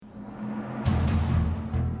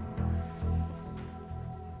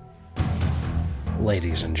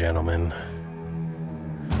Ladies and gentlemen,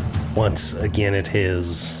 once again it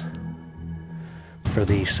is, for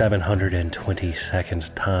the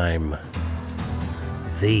 722nd time,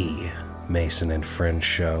 the Mason and Friends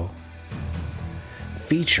Show,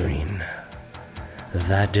 featuring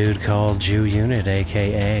that dude called Jew Unit,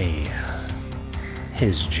 aka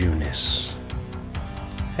His Jewness.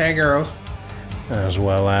 Hey, girls. As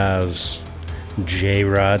well as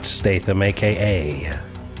J-Rod Statham, aka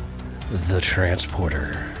The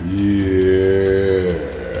Transporter. Yeah.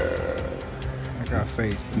 I got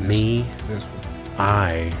faith in Me, this one.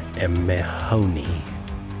 I am Mahoney.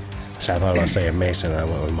 So I thought about saying Mason, I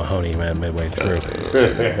went with Mahoney, man, midway through.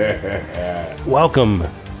 Welcome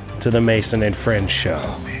to the Mason and Friends Show.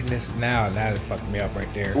 Oh, man, that fucked me up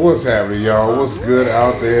right there. What's happening, y'all? What's good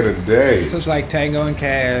out there today? This is like Tango and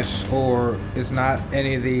Cash, or it's not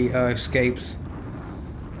any of the escapes.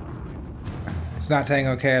 It's not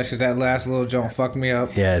Tango and Cash, because that last little jump fucked me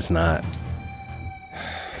up. Yeah, it's not.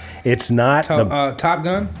 It's not. Top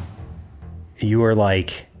Gun? You are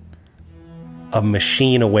like a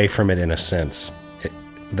machine away from it in a sense.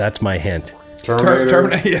 That's my hint.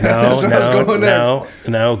 Terminator. Yeah, that's what I was going next.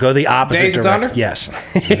 No, go the opposite Days of direction. Thunder? Yes.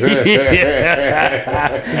 Is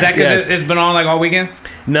that because it's been on like all weekend?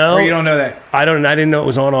 No. Or you don't know that? I didn't know it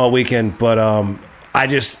was on all weekend, but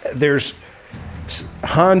there's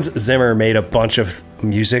Hans Zimmer made a bunch of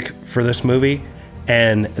music for this movie,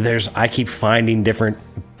 and I keep finding different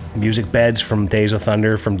music beds from Days of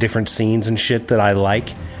Thunder from different scenes and shit that I like,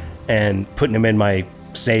 and putting them in my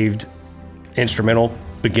saved instrumental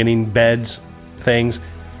beginning beds things.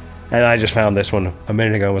 And I just found this one a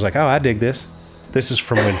minute ago and was like, oh, I dig this. This is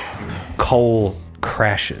from when Cole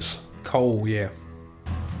crashes. Cole, yeah.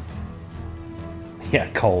 Yeah,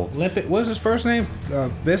 Cole. Limpet, what's his first name?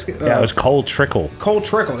 Biscuit? Yeah, it was Cole Trickle. Cole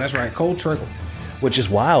Trickle, that's right. Cole Trickle. Which is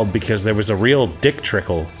wild because there was a real Dick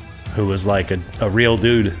Trickle who was like a real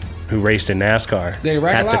dude who raced in NASCAR. Did he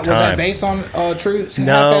wreck at a lot? the Was time. that based on true?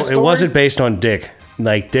 No, it wasn't based on Dick.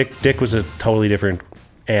 Like Dick was a totally different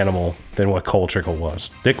animal than what Cole Trickle was.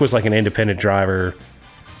 Dick was like an independent driver.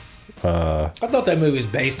 I thought that movie was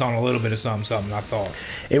based on a little bit of something. I thought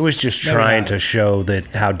It was just Maybe trying not. to show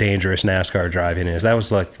that how dangerous NASCAR driving is. That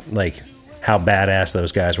was like how badass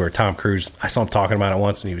those guys were. Tom Cruise, I saw him talking about it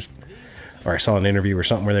once, and I saw an interview or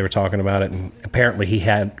something where they were talking about it, and apparently he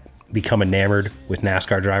had become enamored with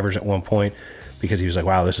NASCAR drivers at one point because he was like,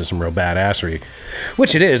 wow, this is some real badassery,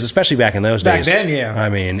 which it is, especially back in those days. back then, yeah. I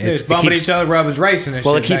mean, it's bumping each other, rubbing, racing. And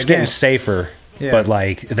well, shit it keeps back getting then. safer, Yeah. but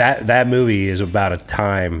like that movie is about a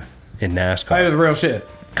time in It NASCAR. was real shit,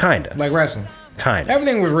 Kinda. like wrestling. Kinda.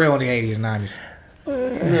 Everything was real in the 80s and 90s.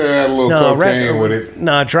 Yeah, a little cocaine with it.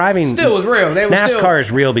 No, driving Still was real. They was NASCAR still,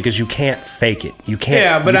 is real because you can't fake it. You can't.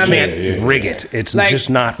 Yeah, but you I mean- can't rig it. It's Like- just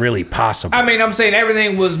not really possible. I mean, I'm saying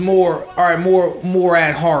everything was more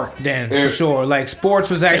at heart then, for sure. Like sports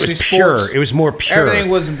was it actually was pure. sports. It was more pure. Everything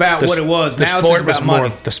was about what it was. The Now it's sport just was about more.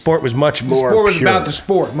 money. The sport was much more. Sport was pure. about the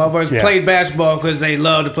sport. Motherfuckers Yeah. played basketball because they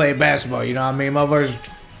love to play basketball. You know what I mean? Motherfuckers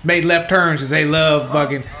made left turns because they love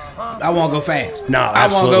fucking. I want to go fast. No, I want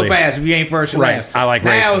absolutely. to go fast. If you ain't first, you're Right. last. I like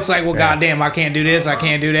now racing. it's like, well, Yeah. goddamn, I can't do this. I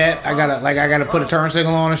can't do that. I gotta put a turn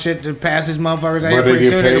signal on and shit to pass these motherfuckers. But they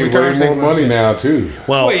get paid way more money now, too.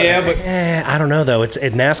 Well, yeah, but I don't know though.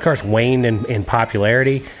 NASCAR's waned in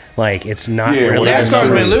popularity. Like it's not Yeah, really. well, that's NASCAR's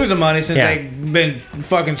true. been losing money since Yeah. they've been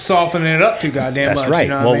fucking softening it up too goddamn That's much. right. You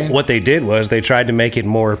know Well, what I mean? what they did was they tried to make it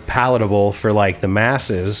more palatable for like the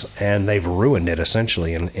masses, and they've ruined it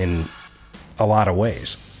essentially in a lot of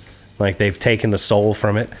ways. Like they've taken the soul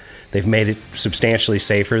from it. They've made it substantially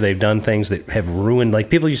safer. They've done things that have ruined. Like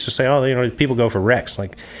people used to say, "Oh, people go for wrecks."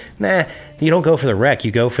 Like, nah, you don't go for the wreck.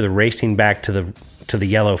 You go for the racing back to the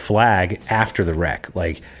yellow flag after the wreck.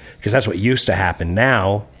 Like, because that's what used to happen.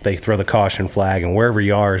 Now they throw the caution flag, and wherever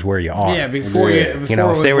you are is where you are. Yeah, before Yeah. you, You know,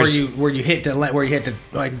 it if was there was- where you hit the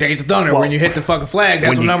like Days of Thunder, Well, when you hit the fucking flag, that's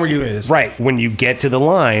when what you- number you is. Right. When you get to the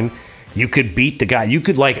line, you could beat the guy. You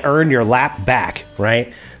could like earn your lap back,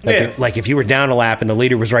 right? Like if you were down a lap and the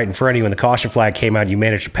leader was right in front of you and the caution flag came out and you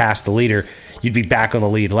managed to pass the leader, you'd be back on the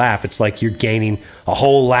lead lap. It's like you're gaining a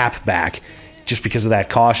whole lap back just because of that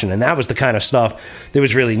caution. And that was the kind of stuff that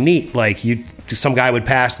was really neat. Like some guy would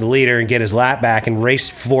pass the leader and get his lap back and race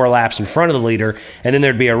 4 laps in front of the leader, and then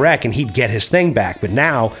there'd be a wreck and he'd get his thing back. But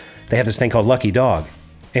now they have this thing called Lucky Dog.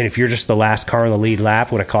 And if you're just the last car on the lead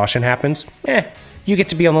lap when a caution happens, you get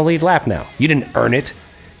to be on the lead lap now. You didn't earn it.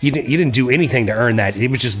 You didn't do anything to earn that. It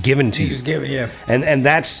was just given to you. Just give it, yeah. And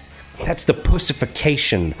that's that's the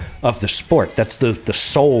pussification of the sport. That's the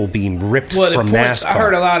soul being ripped from NASCAR.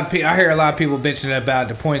 I hear a lot of people bitching about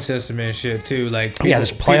the point system and shit too. Like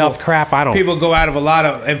this playoff crap. People go out of a lot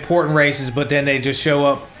of important races, but then they just show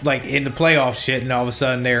up like in the playoff shit, and all of a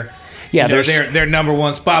sudden they're their number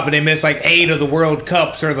one spot, but they miss like 8 of the World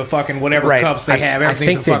Cups or the fucking whatever cups they have.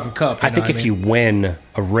 Everything's a fucking cup. I think if you win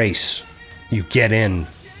a race, you get in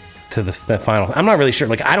to the final. I'm not really sure.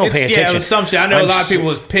 Like, I don't pay attention. Yeah, it was some shit. I know a lot of people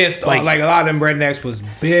was pissed. Like a lot of them rednecks was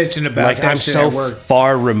bitching about that I'm shit so at work.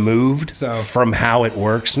 far removed from how it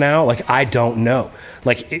works now. Like, I don't know.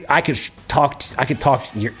 Like, I could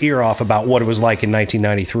talk your ear off about what it was like in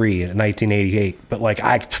 1993 and 1988, but like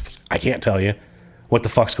I can't tell you what the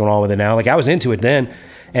fuck's going on with it now. Like, I was into it then,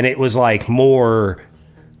 and it was like more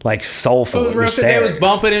like soulful. It was real shit. They was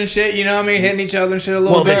bumping and shit, you know what I mean? Hitting each other and shit a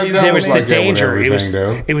little bit. There was the danger. It was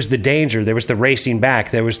the danger. There was the racing back.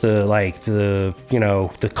 There was the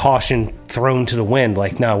caution thrown to the wind.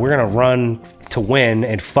 Like, no, we're gonna run to win,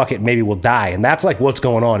 and fuck it, maybe we'll die. And that's like what's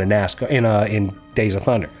going on in NASCAR in Days of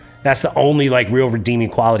Thunder. That's the only like real redeeming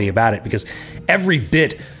quality about it, because every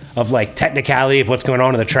bit of like technicality of what's going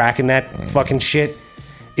on in the track and that fucking shit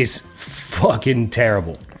is fucking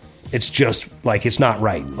terrible. It's just like, it's not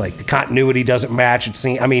right. Like, the continuity doesn't match.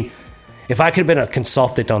 I mean, if I could have been a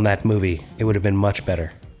consultant on that movie, it would have been much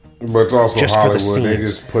better. But it's also just Hollywood. They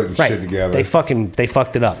just putting shit together. They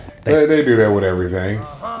fucked it up. They do that with everything.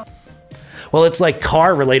 Well, it's like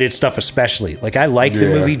car related stuff, especially. Like, I like the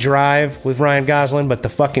movie Drive with Ryan Gosling, but the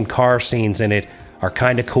fucking car scenes in it are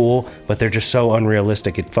kind of cool, but they're just so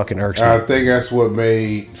unrealistic. It fucking irks me. I think that's what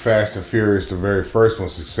made Fast and Furious, the very first one,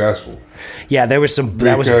 successful. Yeah, that was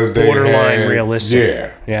borderline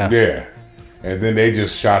realistic. Yeah. And then they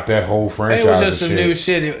just shot that whole franchise. It was just some new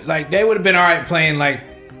shit. Like, they would have been all right playing like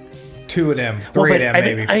 2 of them, 3 of them,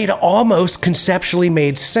 maybe. It almost conceptually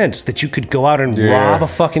made sense that you could go out and rob a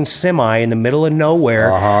fucking semi in the middle of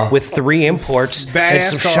nowhere with 3 imports and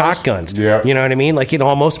some shotguns. Yeah. You know what I mean? Like, it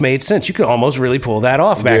almost made sense. You could almost really pull that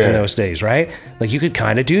off back in those days, right? Like, you could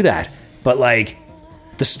kind of do that. But, like,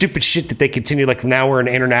 the stupid shit that they continue, like, now we're an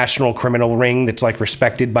international criminal ring that's like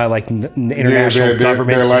respected by like international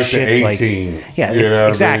governments they're like and shit. The A-team. Like,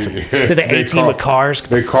 exactly. They're the A-team with cars.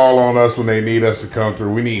 They call on us when they need us to come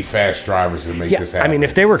through. We need fast drivers to make this happen. I mean,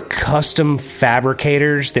 if they were custom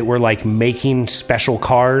fabricators that were like making special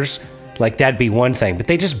cars, like, that'd be one thing. But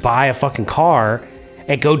they just buy a fucking car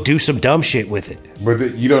and go do some dumb shit with it.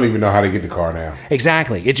 But you don't even know how to get the car now.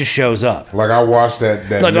 Exactly. It just shows up. Like, I watched that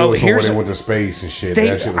newest one where they went to space and shit.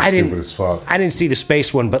 That shit was stupid as fuck. I didn't see the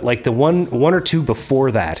space one, but like the one or two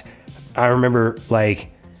before that, I remember,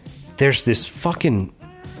 like, there's this fucking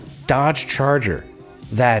Dodge Charger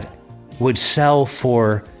that would sell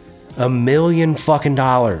for $1 million fucking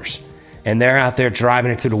dollars, and they're out there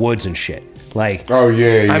driving it through the woods and shit. Like, or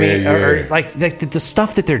like the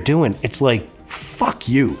stuff that they're doing, it's like, fuck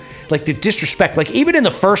you. Like, the disrespect. Like, even in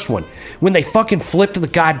the first one, when they fucking flipped the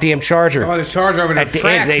goddamn Charger. Oh, the Charger over the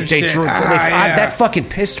tracks and shit. That fucking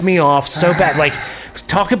pissed me off so bad. Like,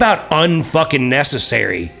 talk about unfucking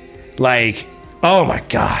necessary. Like, oh my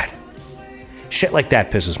God. Shit like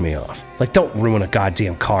that pisses me off. Like, don't ruin a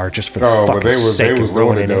goddamn car just for the fucking sake of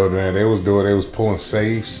ruining it. Though, man. They was pulling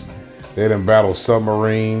safes. They done battled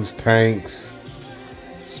submarines, tanks,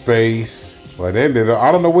 space. Like, they did.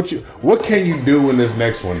 I don't know what can you do in this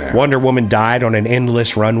next one now? Wonder Woman died on an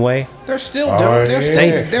endless runway. They're still doing.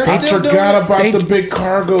 I forgot about the big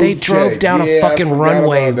cargo. They drove down a fucking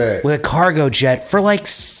runway with a cargo jet for like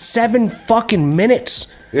 7 fucking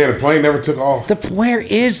minutes. Yeah, the plane never took off. Where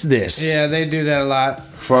is this? Yeah, they do that a lot.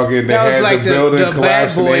 Fucking, they had like the building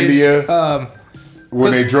collapse in India.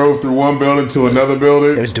 When they drove through one building to another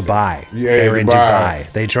building. It was Dubai. Yeah, they were in Dubai.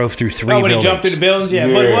 They drove through 3 buildings. When they jumped through the buildings, yeah.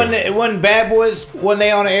 But it wasn't Bad Boys when they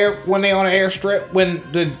on an airstrip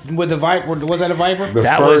with the Viper. Was that a Viper? The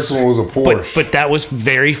first one was a Porsche. But that was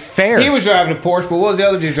very fair. He was driving a Porsche, but what was the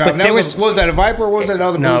other dude driving? Was that a Viper or was that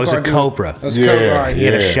another? No, it was a Cobra. It was a Cobra. All right. He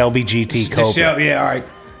had a Shelby GT Cobra. Yeah, all right.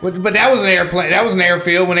 But that was an airplane. That was an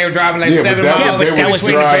airfield when they were driving like 7 miles between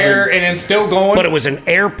the bear and then still going. But it was an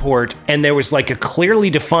airport, and there was like a clearly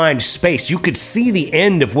defined space. You could see the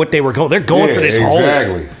end of what they were going. They're going for this hole.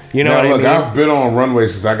 Exactly. You know what I mean? I've been on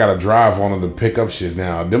runways since I got to drive on them to pick up shit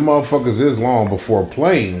now. Them motherfuckers is long before a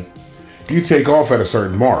plane. You take off at a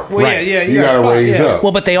certain mark. Well, right. Yeah. You got to raise up.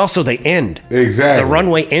 Well, but they end. Exactly. The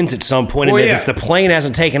runway ends at some point, and if the plane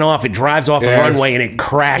hasn't taken off, it drives off the runway and it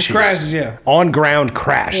crashes. It crashes, yeah. On ground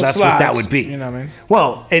crash. That's what that would be. You know what I mean?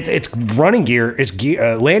 Well, it's running gear. It's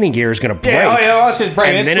landing gear is going to break. Yeah, it's just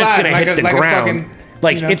breaking. And then it's going to hit the ground.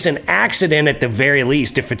 Like, it's an accident at the very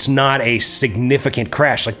least if it's not a significant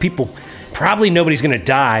crash. Like, probably nobody's going to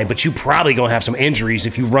die, but you probably going to have some injuries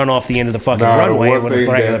if you run off the end of the fucking runway when you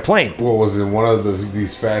fly out of the plane. What was it? One of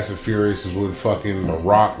these Fast and Furious is when fucking The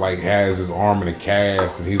Rock like has his arm in a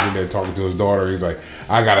cast and he's in there talking to his daughter. He's like,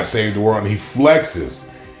 I gotta save the world. And he flexes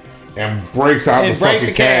and breaks out the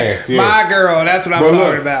fucking cast. Yeah. My girl, that's what I'm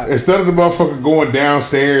talking about. Instead of the motherfucker going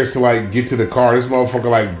downstairs to like get to the car, this motherfucker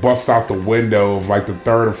like busts out the window of like the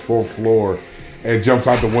 3rd or 4th floor and jumps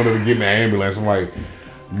out the window to get in the ambulance. I'm like,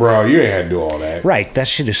 bro, you ain't had to do all that. Right. That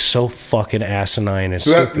shit is so fucking asinine and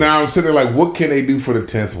so stupid. Now I'm sitting there like, what can they do for the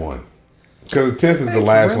 10th one? Because the 10th is the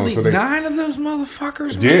last one. So 9 of those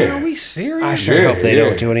motherfuckers, man? Are we serious? I sure hope they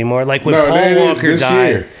don't do anymore. Like when Paul Walker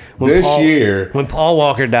died. When Paul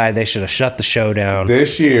Walker died, they should have shut the show down.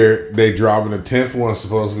 This year, they dropping the 10th one,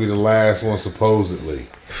 supposed to be the last one, supposedly.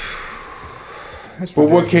 But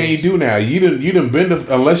what can you do now? You done been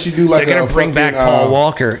to, unless you do like they're gonna bring back Paul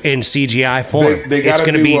Walker in CGI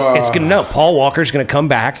form. Paul Walker's gonna come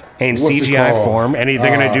back in CGI form, and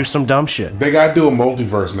they're gonna do some dumb shit. They gotta do a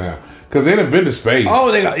multiverse now. Because they done been to space.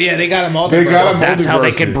 Oh, they got a multiverse. That's how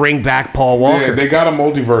they could bring back Paul Walker. Yeah, they got a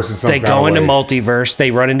multiverse in some They go into multiverse.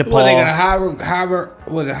 They run into Paul. They got a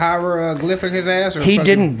hieroglyphic his ass? Or he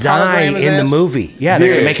didn't die in the movie. Yeah, they're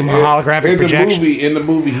going to make him a holographic projection. In the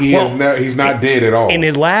movie, he's not dead at all. In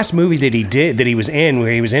his last movie that he was in,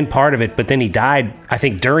 where he was in part of it, but then he died, I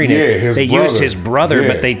think, during it. They used his brother,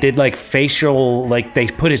 but they did like facial, like they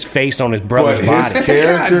put his face on his brother's body.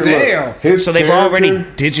 So they've already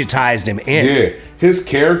digitized him in. Yeah, his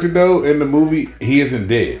character though in the movie, he isn't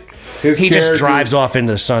dead. He just drives off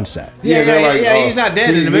into the sunset. He's not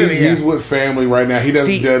dead in the movie. He's with family right now. He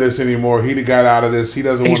doesn't do this anymore. He got out of this. He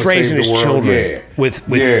doesn't want to save the world. He's raising his children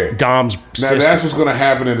with Dom's sister. Now that's what's going to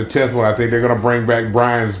happen in the 10th one. I think they're going to bring back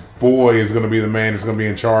Brian's boy is going to be the man that's going to be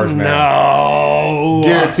in charge now. No,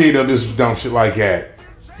 guaranteed they'll do some dumb shit like that.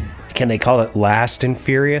 Can they call it Last and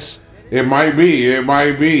Furious? It might be.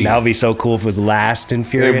 That would be so cool if it was Last and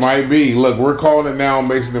Furious. It might be. Look, we're calling it now on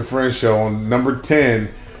Mason and Friends show on number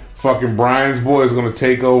 10. Fucking Brian's boy is going to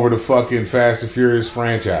take over the fucking Fast and Furious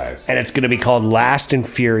franchise. And it's going to be called Last and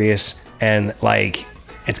Furious, and like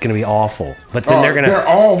it's going to be awful. But then they're going to...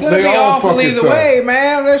 They all awful either way,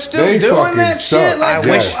 man. They're still doing that shit. Like,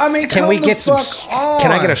 can we get some...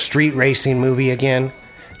 Can I get a street racing movie again?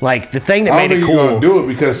 Like, the thing that made it cool... I don't think you're going to do it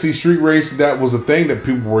because, see, street racing, that was a thing that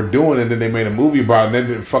people were doing, and then they made a movie about it, and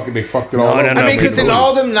then they fucked it all up. I mean, because in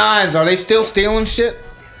all them 9s, are they still stealing shit?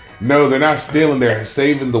 No, they're not stealing. They're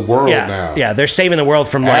saving the world now. Yeah, they're saving the world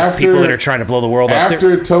from people that are trying to blow the world up.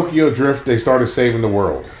 After Tokyo Drift, they started saving the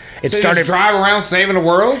world. It started drive around saving the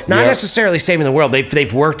world. Not necessarily saving the world.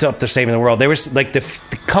 They've worked up to saving the world. There was like the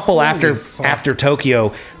couple after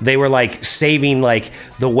Tokyo, they were like saving like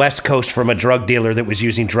the West Coast from a drug dealer that was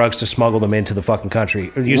using drugs to smuggle them into the fucking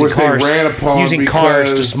country, or using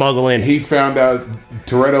cars to smuggle in.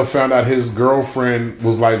 Toretto found out his girlfriend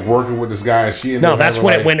was like working with this guy, and she ended up that's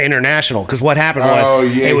when it went international. Because what happened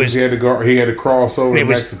was, he had to cross over to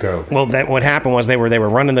Mexico. Well, what happened was they were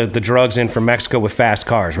running the drugs in from Mexico with fast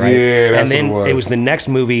cars, right? Yeah, that's and then what it was the next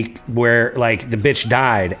movie where like the bitch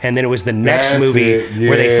died, and then it was the next movie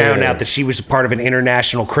where they found out that she was part of an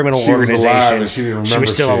international criminal organization. She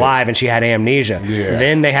was still alive, and she had amnesia. Yeah.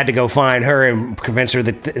 Then they had to go find her and convince her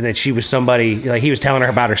that she was somebody. Like he was telling her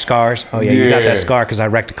about her scars. Oh yeah, you got that scar because I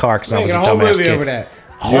wrecked a car because I was a dumbass kid. Over that.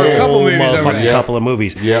 Couple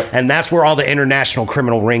movies. Yep. And that's where all the international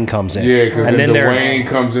criminal ring comes in. Yeah, because then Dwayne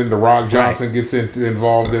comes in, The Rock Johnson gets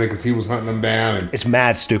involved in it because he was hunting them down. And it's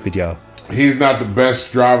mad stupid, yo. He's not the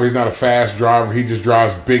best driver. He's not a fast driver. He just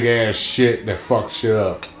drives big ass shit that fucks shit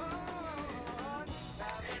up.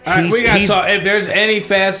 All right, we gotta talk. If there's any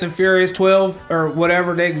Fast and Furious 12 or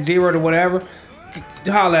whatever, 0 to whatever,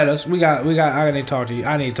 holler at us. I need to talk to you.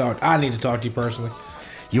 I need to talk to you personally.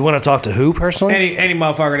 You want to talk to who personally? Any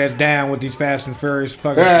motherfucker that's down with these Fast and Furious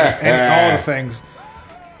fucking and all the things.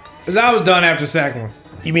 Because I was done after the second one.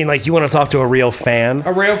 You mean like you want to talk to a real fan?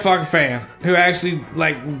 A real fucking fan who actually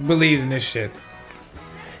like believes in this shit.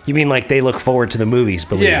 You mean like they look forward to the movies,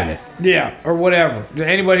 believe in it? Yeah, or whatever.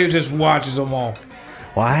 Anybody who just watches them all.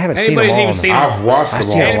 Well, I haven't seen them all. I've watched them all. I've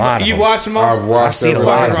seen a lot of them. You've watched them all? I've seen a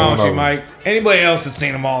lot of them. What's wrong with you, Mike? Anybody else that's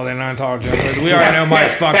seen them all, then I'm talking to you. We already know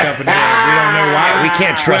Mike's fucked up in the head. We don't know why. We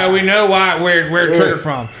can't trust. Well, we know where it triggered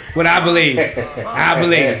from. What I believe.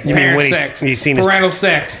 You mean when he's seen parental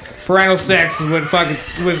sex? Parental sex is what fucking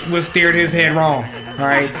was steered his head wrong. All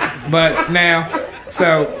right, but now,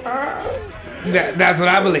 so that's what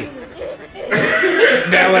I believe.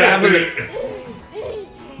 That's what I believe.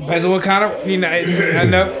 That's what kind of,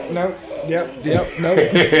 no. Yep. Nope.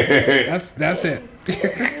 That's it.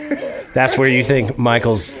 That's where you think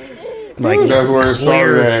Michael's that's where it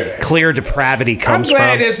started at. Clear depravity comes from.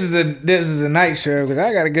 I'm glad from. this is a night show because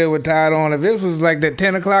I got a good one tied on. If this was like that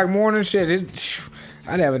 10 o'clock morning shit,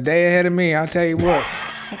 I'd have a day ahead of me. I'll tell you what.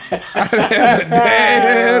 I'd have a day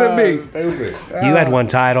ahead of me. Stupid. You had one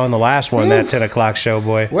tied on the last one, that 10 o'clock show,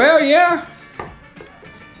 boy. Well, yeah.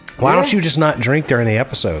 Why don't you just not drink during the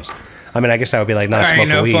episodes? I mean, I guess that would be like not smoking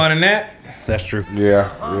weed. Ain't no fun in that. That's true.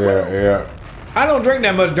 Yeah. I don't drink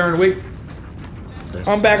that much during the week.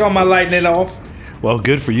 I'm back on my lighting it off. Well,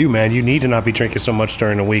 good for you, man. You need to not be drinking so much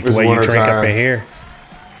during the week the way you drink up in here.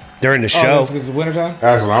 During the show. Because it's wintertime?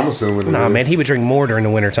 That's what I'm assuming. Nah, man, he would drink more during the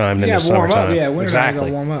wintertime than the summertime. Yeah, wintertime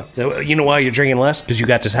exactly. Warm up. You know why you're drinking less? Because you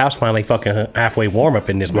got this house finally fucking halfway warm up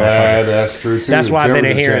in this motherfucker. That's true, too. That's why I've been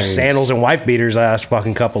in here sandals and wife beaters last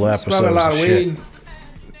fucking couple of episodes. Smoking a lot of weed,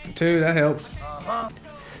 too. That helps.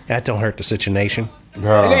 That don't hurt the situation. It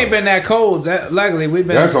ain't been that cold. Luckily, we've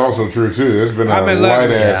been. That's also true too. It's been a light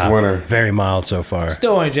ass winter. Very mild so far.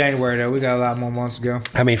 Still only January though. We got a lot more months to go.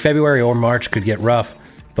 I mean, February or March could get rough,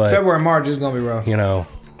 but February and March is gonna be rough. You know,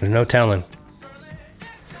 there's no telling.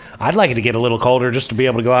 I'd like it to get a little colder just to be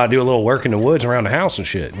able to go out and do a little work in the woods around the house and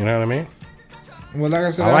shit. You know what I mean? Well, like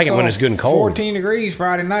I said, I like it when it's good and cold. 14 degrees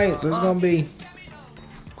Friday night, so it's gonna be.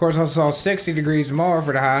 Of course, I saw 60 degrees tomorrow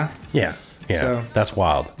for the high. Yeah. Yeah, so, that's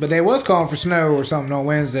wild. But they was calling for snow or something on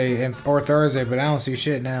Wednesday or Thursday, but I don't see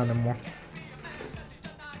shit now no more.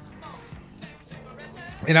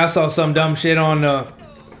 And I saw some dumb shit on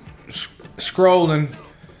scrolling,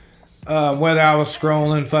 whether I was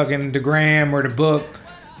scrolling fucking the gram or the book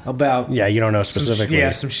about... Yeah, you don't know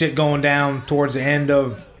specifically. Some shit going down towards the end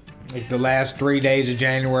of like the last 3 days of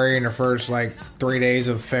January and the first like 3 days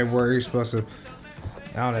of February. You're supposed to...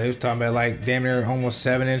 I don't know, he was talking about like damn near almost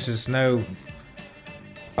 7 inches of snow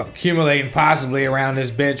accumulating possibly around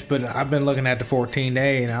this bitch, but I've been looking at the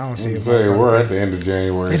 14-day and I don't see it. We're at the end of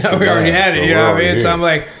January. You know, we already had it, you know what I mean? So I'm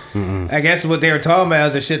like, I guess what they were talking about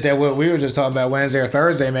is the shit that we were just talking about Wednesday or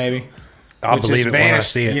Thursday maybe. I'll believe it when I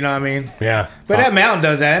see it. You know what I mean? Yeah. But that mountain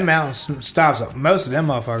does that. That mountain stops most of them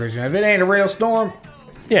motherfuckers. You know, if it ain't a real storm,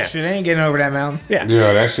 shit ain't getting over that mountain. Yeah,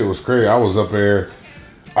 that shit was crazy. I was up there.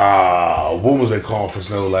 What was they calling for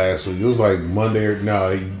snow last week? It was like Monday or it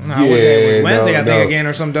was Wednesday, I think, again,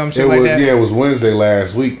 or some dumb shit like that. Yeah, it was Wednesday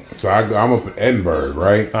last week. So I'm up in Edinburgh,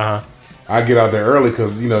 right? I get out there early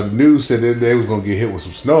because the news said that they was gonna get hit with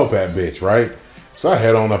some snow up that bitch, right? So I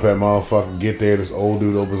head on up that motherfucker, get there. This old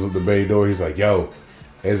dude opens up the bay door. He's like, "Yo,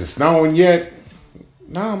 is it snowing yet?"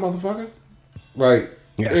 Nah, motherfucker. Like,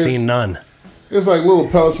 yeah, seen none. It's like little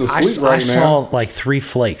pellets of sleet right now. I saw like 3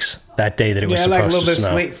 flakes that day that it was supposed to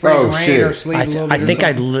snow. Sleet, rain or sleet. I think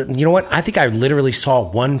you know what? I think I literally saw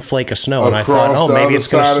 1 flake of snow, and I thought, maybe it's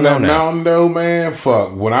going to snow now. Mountain though, man,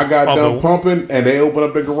 fuck. When I got done pumping and they opened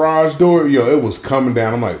up the garage door, it was coming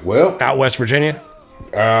down. I'm like, well, out West Virginia.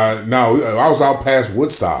 No, I was out past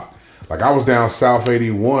Woodstock. Like I was down South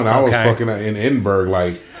 81. I was fucking in Edinburgh.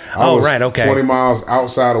 Like I was 20 miles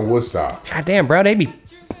outside of Woodstock. God damn, bro, they be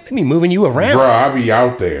moving you around. Bro, I be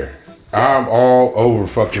out there. I'm all over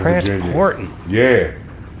fucking Transporting. Virginia. Yeah.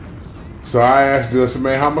 So I asked this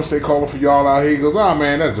man, how much they calling for y'all out here? He goes,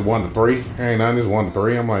 man, that's 1 to 3. Ain't nothing, it's 1 to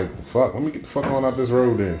 3. I'm like, fuck, let me get the fuck on out this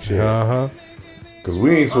road then. Shit. Because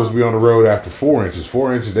we ain't supposed to be on the road after 4 inches.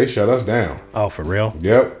 4 inches, they shut us down. Oh, for real?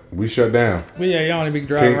 Yep, we shut down. Well, yeah, you don't be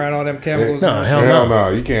driving around all them chemicals. No, hell no.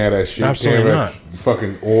 You can't have that shit. Absolutely not.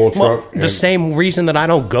 Fucking oil truck. The same reason that I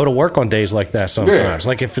don't go to work on days like that sometimes.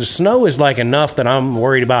 Like if the snow is like enough that I'm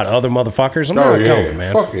worried about other motherfuckers, I'm not going,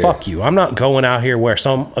 man. Fuck you. I'm not going out here where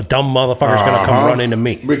some dumb motherfucker's going to come run into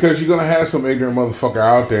me. Because you're going to have some ignorant motherfucker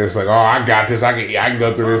out there. It's like, oh, I got this. I can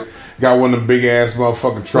go through this. Got one of the big ass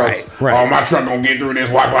motherfucking trucks. Right. Oh, my truck gonna get through this.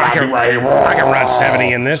 Watch what I do right here. I can run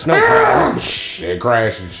 70 in this, no problem. It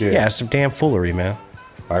crash and shit. Yeah, it's some damn foolery, man.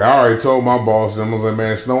 Like I already told my boss, I was like,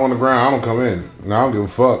 man, snow on the ground, I don't come in. No, I don't give a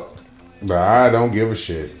fuck. But I don't give a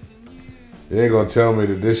shit. They ain't gonna tell me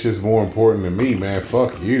that this shit's more important than me, man.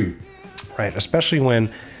 Fuck you. Right, especially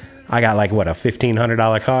when I got like a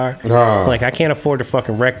 $1,500 car. Like I can't afford to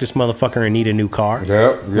fucking wreck this motherfucker and need a new car.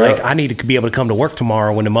 Yep. Like I need to be able to come to work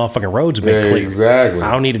tomorrow when the motherfucking roads have been cleared. Exactly.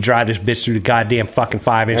 I don't need to drive this bitch through the goddamn fucking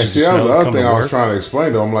 5 inches of snow. And see, that was the other thing I was trying to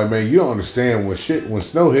explain to them. I'm like, man, you don't understand when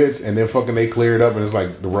snow hits and then fucking they clear it up and it's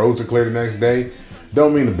like the roads are clear the next day.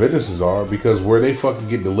 Don't mean the businesses are, because where they fucking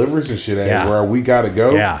get deliveries and shit at, where we gotta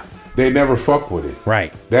go, they never fuck with it.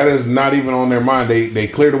 Right. That is not even on their mind. They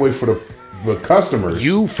cleared the way for the customers.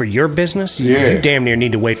 For your business, you damn near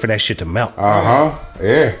need to wait for that shit to melt.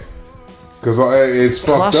 Yeah. Because it's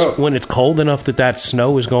fucked up. When it's cold enough that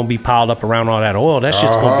snow is going to be piled up around all that oil, that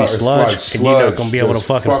shit's going to be sludge, like and you're not going to be able to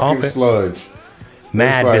fucking pump it. Sludge.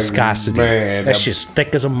 Mad viscosity. Man, that shit's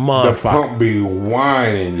thick as a motherfucker. The pump be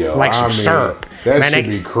whining, yo. Like some syrup. That shit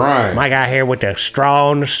be crying. My guy here with the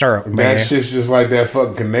straw and the syrup, man. That shit's just like that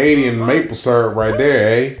fucking Canadian maple syrup right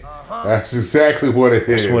there, eh? That's exactly what it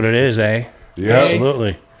is. That's what it is, eh? Yeah.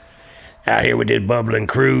 Absolutely. Out here with this bubbling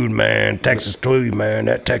crude, man. Texas tea, man.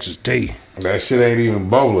 That Texas tea. That shit ain't even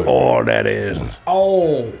bubbling. Oh, that is.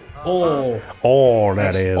 Oh,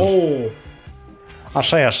 that is. Oh.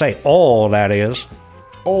 I say, all that is.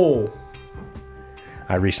 Oh.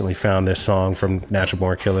 I recently found this song from Natural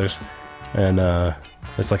Born Killers, and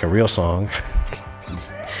it's like a real song.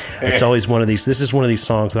 It's always one of these. This is one of these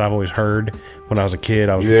songs that I've always heard when I was a kid.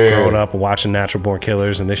 I was growing up and watching Natural Born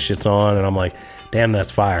Killers, and this shit's on, and I'm like, damn,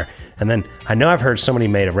 that's fire. And then I know I've heard somebody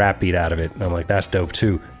made a rap beat out of it, and I'm like, that's dope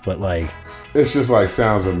too. But like, it's just like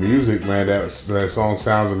Sounds of Music, man. That song,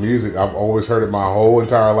 Sounds of Music, I've always heard it my whole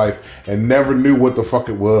entire life and never knew what the fuck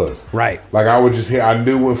it was. Right. Like I would just hear, I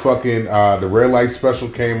knew when fucking the Red Light Special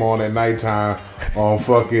came on at nighttime on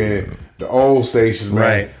fucking the old stations, man.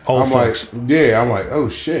 Right. Old folks. I'm like, oh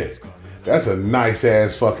shit. That's a nice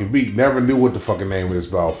ass fucking beat. Never knew what the fucking name of this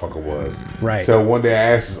motherfucker was. Right. So one day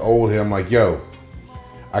I asked this old head, I'm like, yo,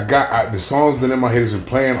 the song's been in my head, it's been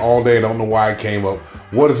playing all day. I don't know why it came up.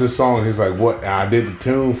 What is this song? And he's like, what? And I did the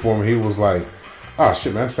tune for him. He was like, oh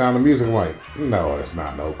shit, man, that's Sound of Music. I'm like, no, it's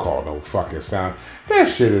not no fucking sound. That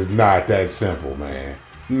shit is not that simple, man.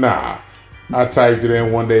 Nah. I typed it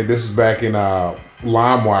in one day. This is back in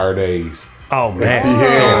LimeWire days. Oh man,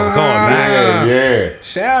 yeah, going back. Yeah.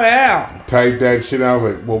 Shout out. Typed that shit. I was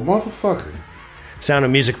like, well, motherfucker. Sound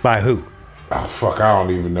of Music by who? Oh fuck, I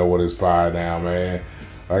don't even know what it's by now, man.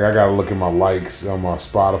 Like I gotta look at my likes on my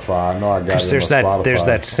Spotify. I know I got it on Spotify. There's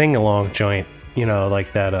that sing along joint, you know,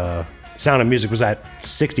 like that. Sound of Music was that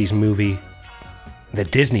 '60s movie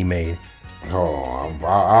that Disney made. Oh,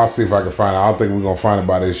 I'll see if I can find it. I don't think we're gonna find it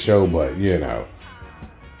by this show, but you know.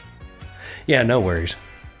 Yeah, no worries.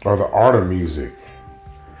 Or The Art of Music.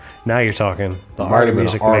 Now you're talking. The Art of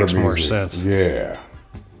Music makes more sense. Yeah.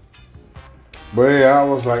 But yeah, I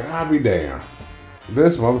was like, I'll be damned.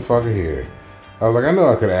 This motherfucker here. I was like, I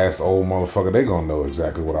know I could ask the old motherfucker. They gonna know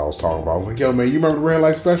exactly what I was talking about. I was like, yo, man, you remember the Red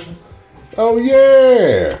Light Special? Oh,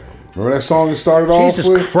 yeah. Remember that song that started off with?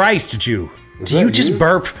 Jesus Christ, did you? Do you just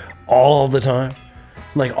burp all the time?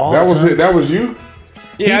 Like all the time? That was it? That was you?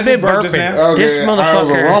 Yeah, He's been burping. Okay, this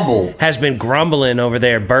motherfucker has been grumbling over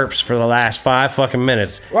there burps for the last 5 fucking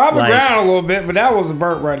minutes. Well, I've been growling a little bit, but that was a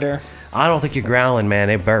burp right there. I don't think you're growling,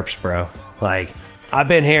 man. It burps, bro. Like, I've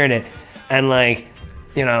been hearing it, and like,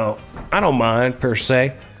 you know, I don't mind per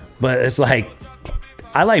se, but it's like,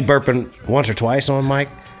 I like burping once or twice on mic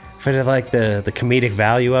for like the comedic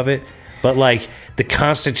value of it, but like the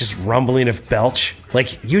constant just rumbling of belch,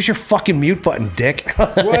 like use your fucking mute button, dick.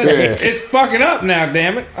 It's fucking up now,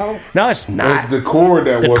 damn it. No, it's not. It's the cord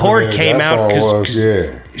that the cord came out because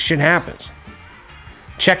shit happens.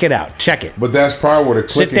 Check it out. Check it. But that's probably where the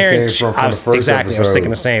clicking came from the first exactly. episode. I was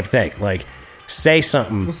thinking the same thing. Like, say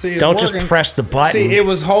something. Well, see, don't working. Just press the button. See, it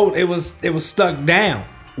was stuck down.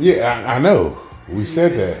 Yeah, I know. We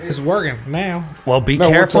said that. It's working now. Well, be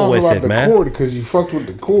careful with it, man. Because you fucked with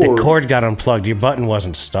the cord. The cord got unplugged. Your button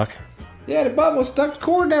wasn't stuck. Yeah, the button was stuck. The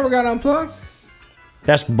cord never got unplugged.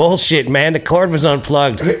 That's bullshit, man. The cord was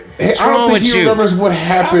unplugged. What's wrong with you? He remembers what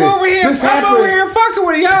happened. I'm over here fucking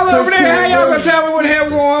with y'all over there. How y'all gonna tell me what the hell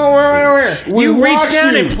going on right over here? You reached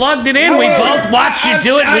down and plugged it in. We both watched you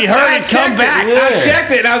do it. We heard it come back. I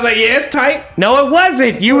checked it. And I was like, yeah, it's tight. No, it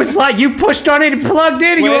wasn't. You was like, you pushed on it and plugged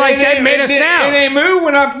in. You were like, that made a sound. It ain't move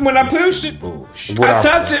when I pushed it. I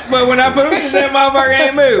touched it, but when I pushed it, that motherfucker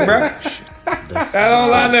ain't move, bro. That's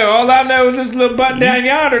all I know. All I know is this little button down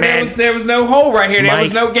yonder. There was no hole right here. There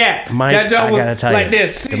was no gap. Mike, that joint was I gotta tell like you,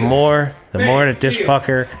 this. The more that this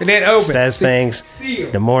fucker says things,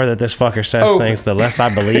 the more that this fucker says things, the less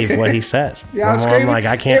I believe what he says. The more I'm like,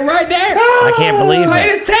 I can't. Right there. I can't believe Play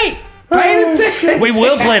it. the tape. Play the tape. We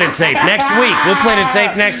will play the tape next week. We'll play the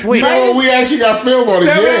tape next week. No, we actually got film on it.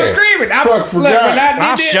 I was screaming. Fuck, forgot.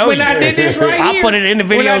 I'll show you. When I did this right here. I'll put it in the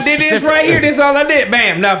video. When I did this right here, this all I did.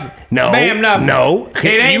 Bam, nothing. No. Bam, nothing. No. It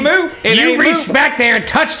ain't moved. You reached back there and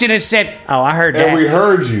touched it and said, oh, I heard that. And we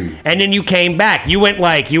heard you. And then you came back. You were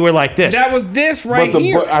like this. That was this right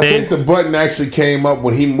here. I think the button actually came up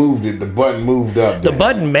when he moved it. The button moved up. The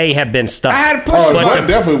button may have been stuck. I had to push the button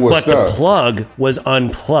definitely was stuck. But the plug was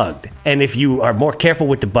unplugged. And if you are more careful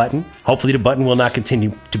with the button, hopefully the button will not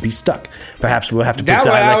continue to be stuck. Perhaps we'll have to put dielectric grease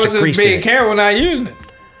in it. I was just being careful not using it.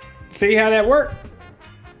 See how that worked?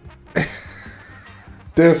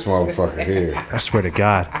 This motherfucker here. I swear to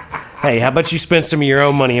God. Hey, how about you spend some of your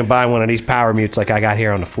own money and buy one of these power mutes like I got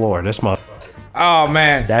here on the floor? This motherfucker. Oh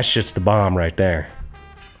man, that shit's the bomb right there.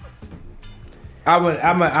 I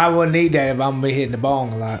wouldn't need that if I'm gonna be hitting the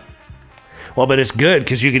bong a lot. Well, but it's good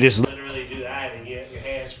because you could just literally do that and get your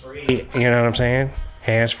hands free. You know what I'm saying?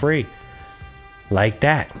 Hands free. Like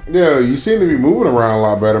that. Yeah, you seem to be moving around a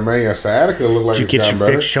lot better, man. Your sciatica look like it's gotten better. Did you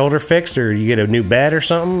get your shoulder fixed, or you get a new bed or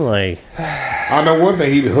something? Like, I know one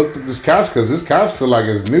thing. He hooked up this couch because this couch feel like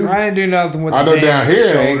it's new. I didn't do nothing with. I know down here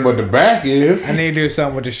it ain't, but the back is. I need to do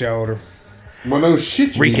something with the shoulder. Well, no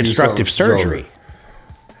shit. Reconstructive surgery.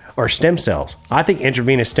 Or stem cells. I think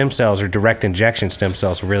intravenous stem cells or direct injection stem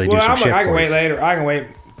cells will really do some shit. I can wait later. I can wait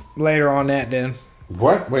later on that then.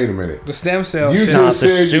 What? Wait a minute. The stem cells. You just said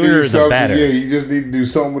the sooner the better. Yeah, you just need to do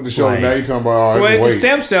something with the shoulder. Right. Now you're talking about. Well, the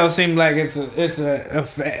stem cells seem like it's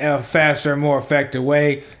a faster, more effective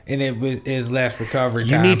way, and it is less recovery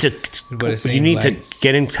time. You need to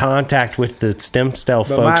get in contact with the stem cell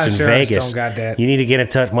folks in Vegas. Don't got that. You need to get in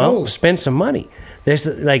touch. Well, spend some money. There's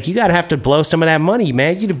like you gotta have to blow some of that money,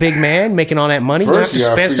 man. You the big man making all that money. First, you have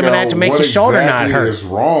to spend some of that to make your shoulder not hurt. What's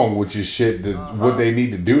wrong with your shit? What they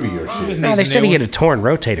need to do to your shit? No, they said he had a torn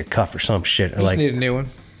rotator cuff or some shit. Just need a new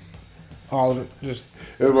one. All of it. Just.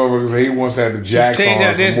 This motherfucker, he wants to have the jacks on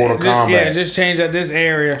from Mortal Kombat. Yeah, just change out this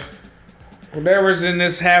area. Whatever's in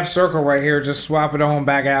this half circle right here, just swap it on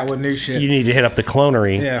back out with new shit. You need to hit up the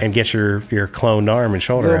clonery and get your cloned arm and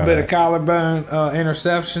shoulder out. A little bit of collarbone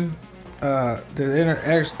interception.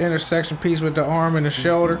 The intersection piece with the arm and the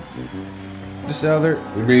shoulder. This other.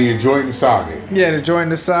 You mean your joint and socket? Yeah, the joint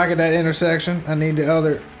and the socket, that intersection. I need all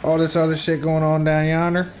this other shit going on down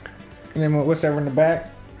yonder. And then what's ever in the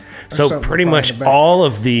back? So pretty much all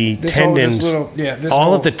of the tendons,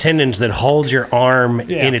 all of the tendons that hold your arm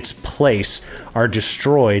in its place are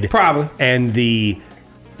destroyed. Probably. And the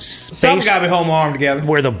space, something got to be holding my arm together.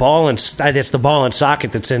 Where the ball and that's the ball and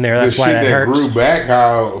socket that's in there. That's why that hurts. Grew back,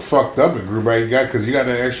 how fucked up it grew back. Because you got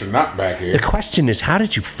that extra knot back here. The question is, how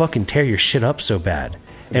did you fucking tear your shit up so bad?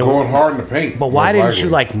 And going hard in the paint. But why didn't you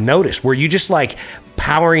like notice? Were you just like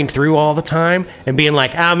powering through all the time and being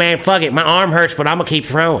like, "Oh man, fuck it, my arm hurts, but I'm gonna keep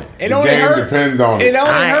throwing." It only hurt. Depends on it. It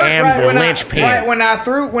only hurt am the linchpin. Right when I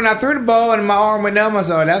threw the ball and my arm went numb, I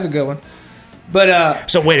said, "Oh, that's a good one." But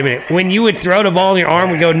so wait a minute. When you would throw the ball and your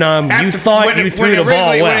arm would go numb, you thought you threw the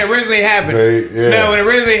ball well. When it originally happened. No, when it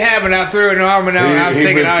originally happened, I threw it and arm went numb. I was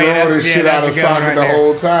thinking, "Oh yeah, that's shit out of socket right the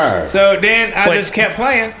whole time." So then I just kept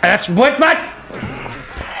playing. That's what my.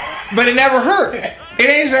 But it never hurt. It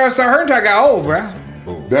ain't started hurting until I got old, bro.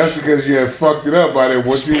 That's because you had fucked it up by that.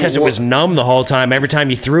 Because it was numb the whole time. Every time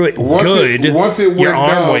you threw it once your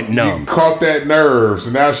arm went numb. You caught that nerve,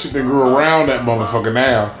 so now shit that grew around that motherfucker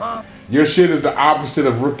now. Your shit is the opposite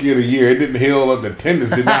of Rookie of the Year. It didn't heal up. The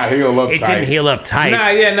tendons did not heal up It tight. Didn't heal up tight.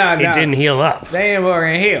 It didn't heal up. They ain't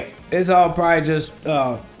fucking heal. It's all probably just...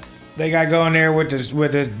 they got to go in there with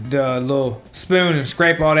the little spoon and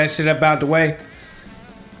scrape all that shit up out the way.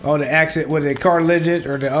 Oh, the exit with the cartilage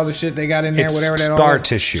or the other shit they got in there, it's whatever that scar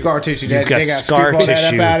tissue. Scar tissue. You've got scar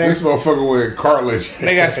tissue. This motherfucker with cartilage.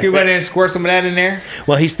 They got scoop that in and squirt some of that in there.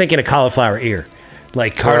 Well, he's thinking of cauliflower ear.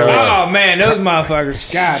 Like cartilage. Oh, man, those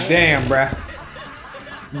motherfuckers. God damn, bruh.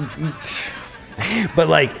 But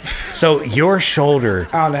like, so your shoulder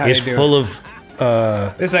is full of...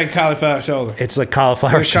 it's like cauliflower shoulder. It's like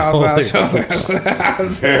cauliflower shoulder. Damn,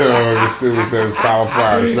 the stupid says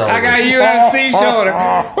cauliflower shoulder. I got UFC shoulder.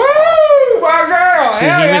 Woo, my girl. See,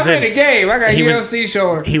 hell, I'm in the game. I got UFC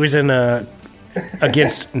shoulder. He was in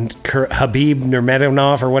against Habib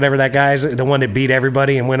Nurmagomedov or whatever that guy's, the one that beat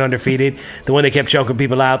everybody and went undefeated, the one that kept choking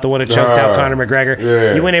people out, the one that choked out Conor McGregor.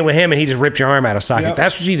 Yeah. You went in with him and he just ripped your arm out of socket. Yep.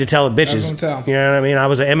 That's what you need to tell the bitches. You know what I mean? I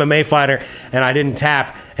was an MMA fighter and I didn't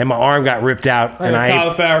tap and my arm got ripped out. I got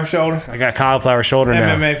cauliflower shoulder. I got cauliflower shoulder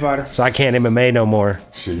now. MMA fighter. So I can't MMA no more.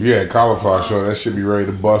 Shit, you had cauliflower shoulder. That should be ready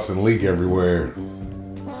to bust and leak everywhere.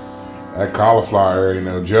 That cauliflower ain't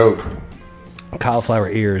no joke. Cauliflower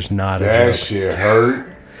ear is not a joke. That shit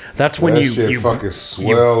hurt. That's when you fucking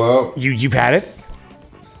swell up. You've had it.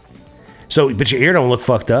 So, but your ear don't look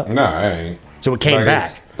fucked up. Nah, I ain't. So it came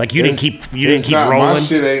back. Like you didn't keep rolling. My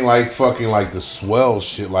shit ain't like fucking like the swell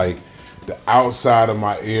shit. Like the outside of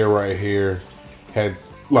my ear right here had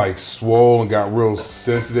like swollen, got real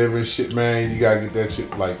sensitive and shit. Man, you gotta get that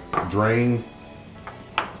shit like drained.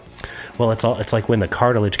 Well, it's like when the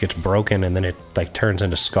cartilage gets broken and then it like turns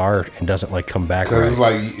into scar and doesn't like come back. Because it's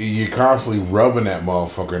like you're constantly rubbing that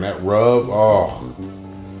motherfucker, and that rub,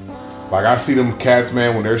 like I see them cats,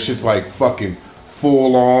 man, when their shit's like fucking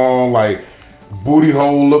full on, like booty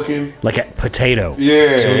hole looking, like a potato.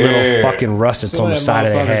 Yeah, two little fucking russets on the side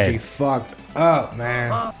of their head. Be fucked up,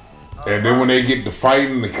 man. And then when they get to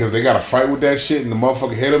fighting, because they got to fight with that shit, and the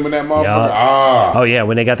motherfucker hit them in that motherfucker. Yep. Oh yeah,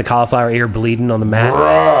 when they got the cauliflower ear bleeding on the mat.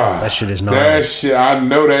 Bruh, that shit is gnarly. That shit, I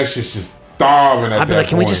know that shit's just starving at I'd be like,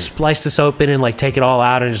 can we just splice this open and like take it all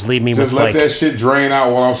out and just leave me just with let like... that shit drain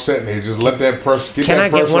out while I'm sitting here. Just let that pressure,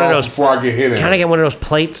 get one of those before I get hit in. Can I get one of those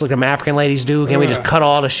plates like them African ladies do? Can we just cut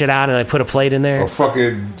all the shit out and like put a plate in there? Or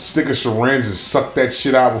fucking stick a syringe and suck that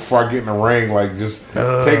shit out before I get in the ring. Like, just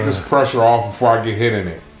take this pressure off before I get hit in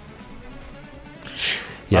it.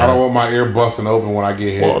 Yeah. I don't want my ear busting open when I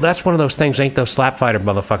get hit. Well, that's one of those things. Ain't those slap fighter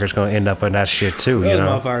motherfuckers going to end up in that shit too? You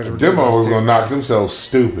know, them motherfuckers going to knock themselves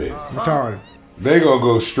stupid. Retarded. They gonna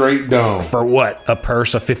go straight down. For what? A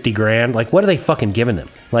purse of $50,000? Like, what are they fucking giving them?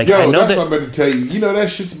 Like, yo, I know that's what I'm about to tell you. You know that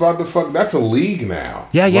shit's about to fuck. That's a league now.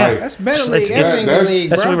 Yeah, yeah. Like, that's better league.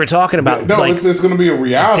 That's what we were talking about. No, like, it's gonna be a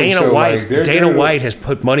reality show. Dana White has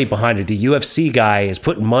put money behind it. The UFC guy is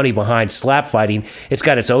putting money behind slap fighting. It's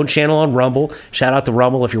got its own channel on Rumble. Shout out to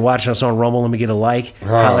Rumble if you're watching us on Rumble. Let me get a like.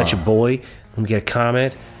 Holla at your boy. Let me get a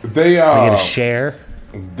comment. Let me get a share.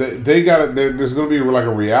 They got it. There's going to be like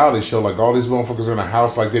a reality show, like all these motherfuckers are in a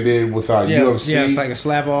house, like they did with UFC. Yeah, it's like a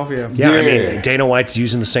slap off. Yeah, I mean, Dana White's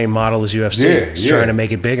using the same model as UFC. He's trying to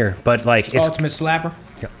make it bigger, but like it's Ultimate Slapper.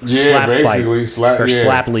 Slap basically fight,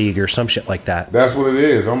 slap league or some shit like that. That's what it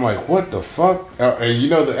is. I'm like, what the fuck? And you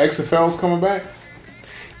know the XFL's coming back.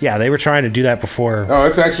 Yeah, they were trying to do that before. Oh,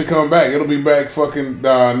 it's actually coming back. It'll be back fucking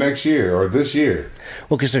next year or this year.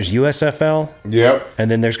 Well, because there's USFL. Yep. And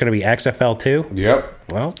then there's going to be XFL too. Yep.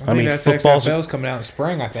 Well, I mean, football's coming out in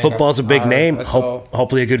spring. I think football's a big name.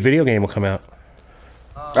 Hopefully, a good video game will come out.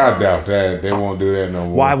 I doubt that they won't do that no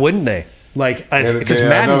more. Why wouldn't they? Like, because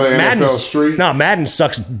Madden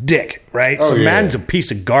sucks dick, right? Oh, so Madden's a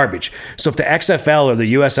piece of garbage. So if the XFL or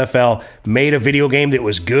the USFL made a video game that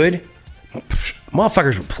was good,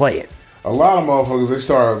 motherfuckers would play it. A lot of motherfuckers, they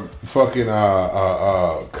start fucking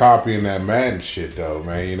copying that Madden shit though,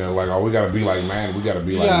 man. You know, like, oh, we gotta be like Madden. We gotta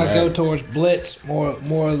be like Madden. You gotta go towards Blitz more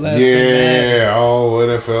or less. Yeah,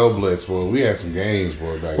 NFL Blitz. Well, we had some games,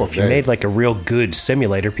 boy. Well, if you made like a real good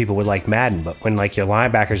simulator, people would like Madden. But when like your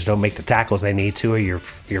linebackers don't make the tackles they need to, or your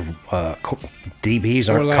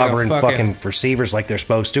DBs aren't like covering fucking receivers like they're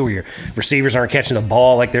supposed to, or your receivers aren't catching the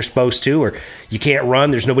ball like they're supposed to, or you can't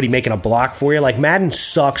run, there's nobody making a block for you. Like, Madden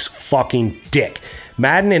sucks fucking dick.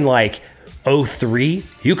 Madden in like 03,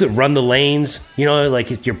 you could run the lanes, you know,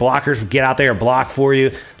 like if your blockers would get out there and block for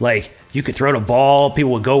you, like you could throw the ball,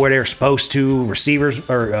 people would go where they're supposed to, receivers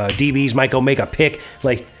or DBs might go make a pick.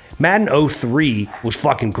 Like, Madden 03 was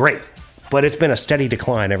fucking great, but it's been a steady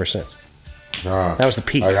decline ever since. That was the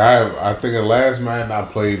peak. Like, I think the last Madden I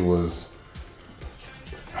played was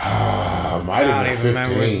I don't even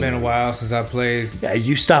remember. It's been a while since I played. Yeah,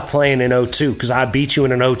 you stopped playing in 02 because I beat you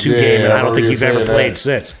in an 02 game, and I don't think you've ever played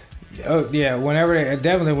since. Oh yeah,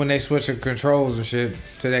 definitely when they switched the controls and shit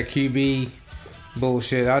to that QB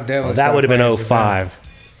bullshit, I definitely. That would have been 05.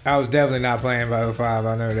 I was definitely not playing by 05.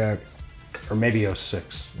 I know that. Or maybe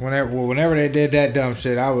 06. Whenever they did that dumb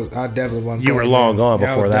shit, I definitely wasn't. You were long gone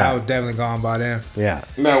before that. I was definitely gone by then. Yeah.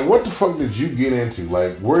 Now, what the fuck did you get into?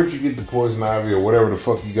 Like, where'd you get the poison ivy or whatever the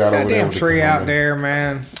fuck you got over there? Goddamn tree out there,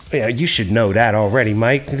 man. Yeah, you should know that already,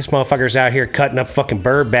 Mike. This motherfucker's out here cutting up fucking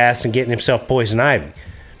bird baths and getting himself poison ivy.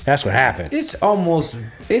 That's what happened. It's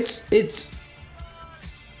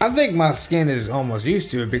I think my skin is almost used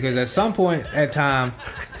to it because at some point at time,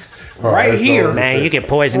 right here, man, you get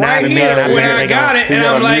poison ivy. When I got it,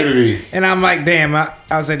 and I'm like, damn, I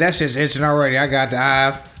was like, that shit's itching already. I got the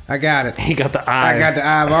IVE. I got it. He got the IVE. I got the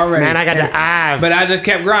IVE already. Man, I got the IVE. But I just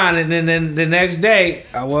kept grinding, and then the next day,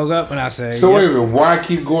 I woke up and I said, so wait a minute, why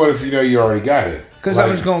keep going if you know you already got it? Because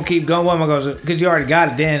I'm just going to keep going. What am I going to do? Because you already got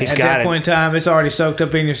it then. At that point in time, it's already soaked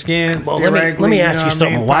up in your skin. Well, let me ask you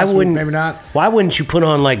something. Why wouldn't you put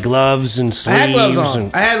on like gloves and sleeves? I had gloves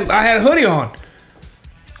on. I had a hoodie on.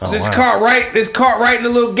 So it's caught right in the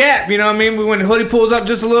little gap, you know what I mean? When the hoodie pulls up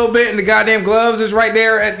just a little bit and the goddamn gloves is right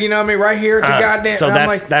there at, you know what I mean, right here at the goddamn. So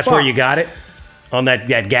that's where you got it? On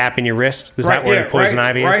that gap in your wrist? Is that where the poison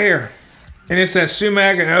ivy is? Right here. And it says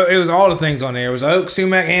sumac, and it was all the things on there. It was oak,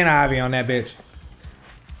 sumac, and ivy on that bitch.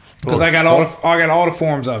 Because I got all the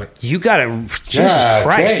forms of it. You got it. Jesus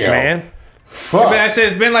Christ, man. Fuck. But I said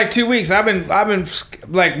it's been like 2 weeks. I've been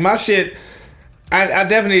like my shit. I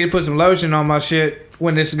definitely need to put some lotion on my shit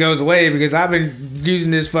when this goes away because I've been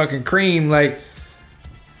using this fucking cream like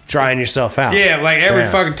drying yourself out. Yeah, like every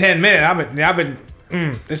fucking 10 minutes. I've been.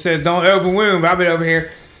 It says don't open wound, but I've been over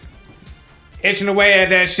here. itching away at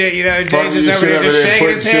that shit, you know. Jay just over there just shaking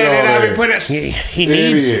his head, and I mean, put it. He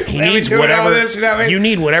needs whatever. This, you know what I mean? You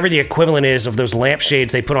need whatever the equivalent is of those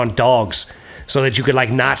lampshades they put on dogs, so that you could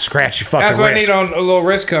like not scratch your fucking wrist. That's what I need on a little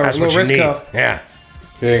wrist cover. That's a little wrist cuff. Yeah.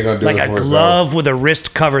 He ain't gonna do like a glove with a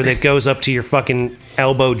wrist cover that goes up to your fucking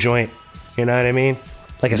elbow joint. You know what I mean?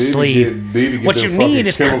 Like a sleeve. What you need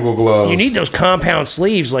is chemical gloves. You need those compound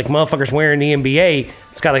sleeves like motherfuckers wearing the NBA.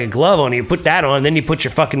 It's got like a glove on it. You put that on, then you put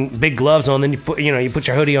your fucking big gloves on, then you put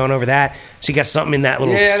your hoodie on over that. So you got something in that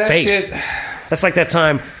little space. That's like that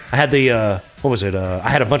time I had the what was it? I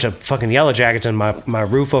had a bunch of fucking yellow jackets on my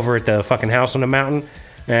roof over at the fucking house on the mountain,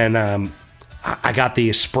 and I got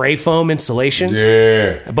the spray foam insulation.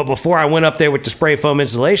 Yeah. But before I went up there with the spray foam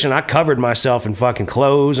insulation, I covered myself in fucking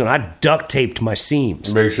clothes and I duct taped my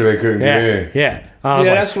seams. Make sure they couldn't get in. Yeah.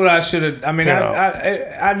 That's what I should have. I mean,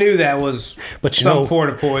 I knew that was some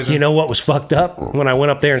porta poison. You know what was fucked up? When I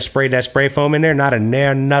went up there and sprayed that spray foam in there, not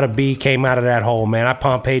a bee came out of that hole, man. I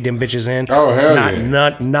Pompeyed them bitches in. Oh, hell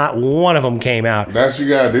yeah. Not one of them came out. That's what you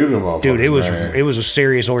gotta do to them, motherfuckers. Dude, it was a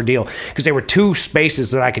serious ordeal. Because there were two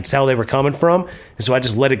spaces that I could tell they were coming from. And so I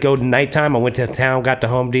just let it go to nighttime. I went to town, got to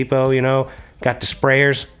Home Depot, got the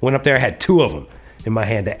sprayers, went up there, I had two of them in my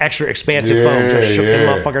hand, the extra expansive foam. So I shook them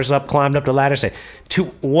motherfuckers up, climbed up the ladder, said,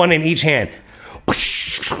 one in each hand.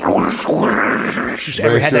 Just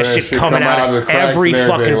had that shit coming out of every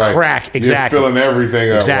fucking crack. Exactly. You're filling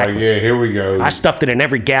everything up. Exactly. Like, yeah, here we go. I stuffed it in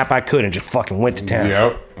every gap I could and just fucking went to town.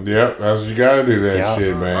 Yep. That's what you gotta do,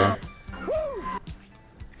 shit, man.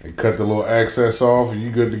 And cut the little excess off and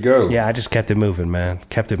you good to go. Yeah, I just kept it moving, man.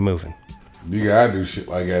 Kept it moving. You gotta do shit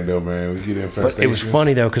like that though, man. We get infestations. But it was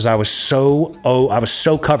funny though because I was so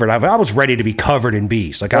covered. I was ready to be covered in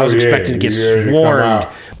bees. Like I was expecting to get swarmed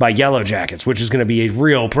by yellow jackets, which is going to be a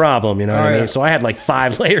real problem. You know what I mean? So I had like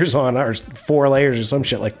 5 layers on, or 4 layers, or some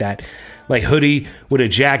shit like that. Like hoodie with a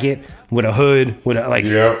jacket, with a hood, with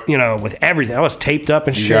with everything. I was taped up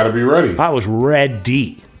and shit. You gotta be ready. I was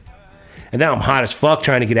ready, and now I'm hot as fuck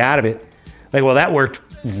trying to get out of it. Like, well, that worked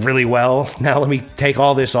really well. Now let me take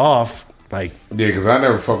all this off. Like, yeah, because I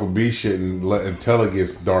never fuck with bee shit until it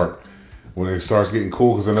gets dark. When it starts getting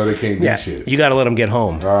cool, because I know they can't do shit. You got to let them get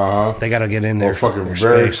home. They got to get in there. Or fucking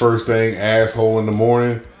very first thing, asshole in the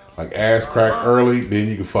morning, like ass crack early, then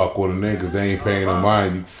you can fuck with them then, because they ain't paying no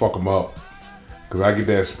mind. You can fuck them up. Because I get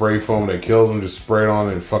that spray foam that kills them, just spray it on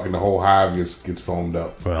it, and fucking the whole hive gets foamed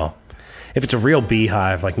up. Well, if it's a real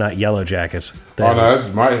beehive, like not yellow jackets. Oh, no,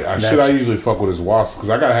 that's my shit I usually fuck with is wasps, because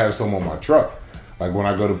I got to have some on my truck. Like when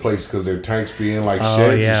I go to places because their tanks be in like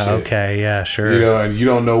sheds and shit. Okay, yeah, sure. And you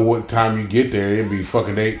don't know what time you get there. It'd be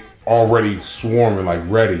fucking, they already swarming, like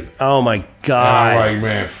ready. Oh my God. And I'm like,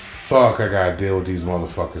 man, fuck, I gotta deal with these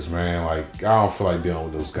motherfuckers, man. Like, I don't feel like dealing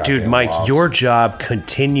with those guys. Dude, Mike, your job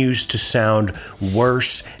continues to sound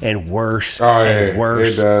worse and worse and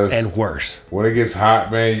worse it does. And worse. When it gets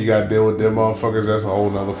hot, man, you gotta deal with them motherfuckers. That's a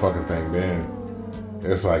whole nother fucking thing, man.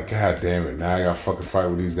 It's like, God damn it, now I gotta fucking fight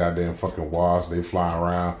with these goddamn fucking wasps. They flying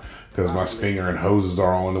around because my stinger and hoses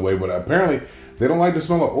are on the way. But apparently, they don't like the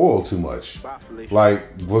smell of oil too much. Like,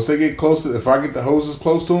 once they get close to, if I get the hoses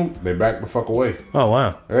close to them, they back the fuck away. Oh,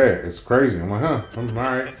 wow. Yeah, it's crazy. I'm like, I'm all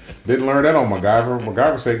right. Didn't learn that on MacGyver.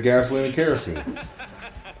 MacGyver said gasoline and kerosene.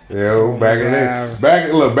 Yeah, back in the day,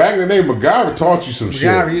 back in the day, MacGyver taught you some shit.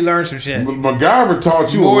 MacGyver, you learned some shit. MacGyver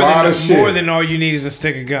taught you a lot of shit. More than all you need is a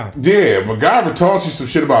stick of gum. Yeah, MacGyver taught you some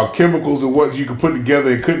shit about chemicals and what you could put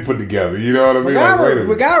together and couldn't put together. You know what I mean?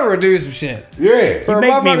 MacGyver would do some shit. Yeah. For a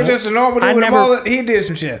motherfucker just a normal dude with a mullet, he did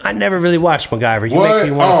some shit. I never really watched MacGyver. You make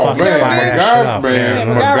me want to fucking fire that shit up.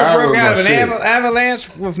 MacGyver broke out of an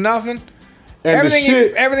avalanche with nothing. And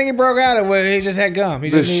everything he broke out of, he just had gum.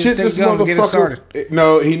 He just needed stick gum to get it started.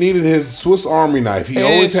 No, he needed his Swiss Army knife. He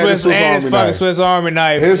always had a Swiss Army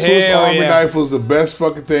knife. His Swiss Army knife was the best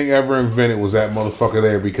fucking thing ever invented. Was that motherfucker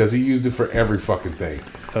there because he used it for every fucking thing.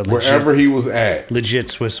 Wherever he was at.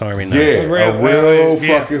 Legit Swiss Army knife. Yeah, a real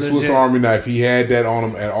fucking Swiss Army knife. He had that on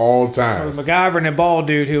him at all times. MacGyver and the bald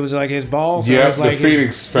dude who was like his ball. So yep, the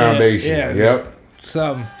Phoenix Foundation. Yep.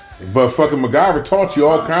 Something. But fucking MacGyver taught you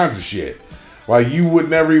all kinds of shit. Like, you would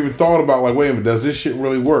never even thought about, like, wait a minute, does this shit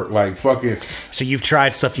really work? Like, fucking... So you've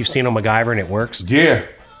tried stuff you've seen on MacGyver and it works? Yeah.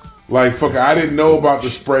 Like, fucking, I didn't know about the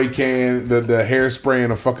spray can, the hairspray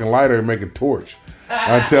and a fucking lighter to make a torch.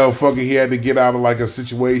 Until fucking he had to get out of, like, a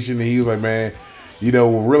situation and he was like, man, what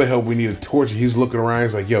really helped, we need a torch. And he's looking around,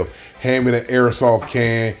 he's like, yo, hand me the aerosol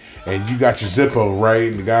can and you got your Zippo,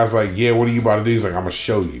 right? And the guy's like, yeah, what are you about to do? He's like, I'm going to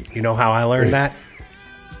show you. You know how I learned that?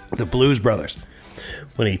 The Blues Brothers.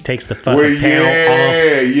 When he takes the fucking panel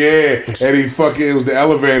off. Yeah. And he fucking, it was the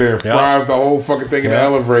elevator and fries the whole fucking thing in the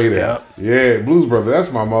elevator. Yep. Yeah, Blues Brothers.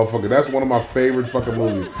 That's my motherfucker. That's one of my favorite fucking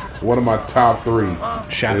movies. One of my top 3.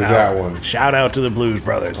 Shout out. That one. Shout out to the Blues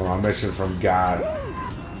Brothers. I mentioned from God.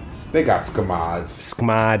 They got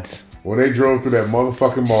Skmods. When they drove through that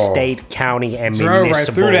motherfucking mall. State, county, and drove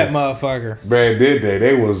municipal. Drove right through that motherfucker. Man, did they?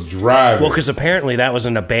 They was driving. Well, because apparently that was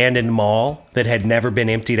an abandoned mall that had never been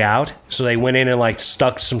emptied out. So they went in and like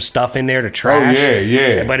stuck some stuff in there to trash. Oh,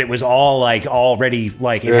 yeah. But it was all like already,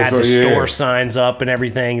 like it had the store signs up and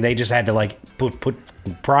everything. They just had to like put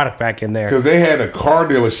product back in there. Because they had a car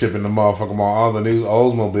dealership in the motherfucking mall. All the new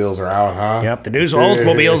Oldsmobiles are out, huh? Yep, the new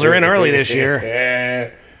Oldsmobiles are in early this year. Yeah.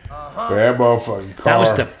 That motherfucking car. That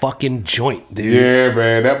was the fucking joint, dude. Yeah,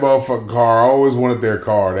 man. That motherfucking car. I always wanted their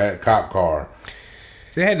car, that cop car.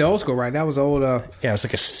 They had the old school, right? That was old. Yeah, it was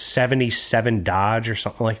like a 77 Dodge or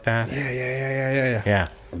something like that. Yeah.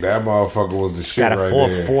 That motherfucker was the shit right there. Got a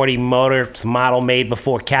 440 motor. It's a model made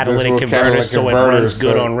before catalytic converters, so it runs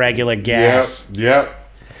good on regular gas. Yep.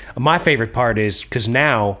 My favorite part is, because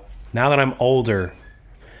now that I'm older,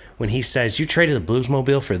 when he says, you traded the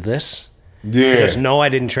Bluesmobile for this? Yeah. He goes, no, I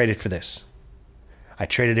didn't trade it for this. I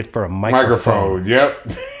traded it for a microphone. Yep.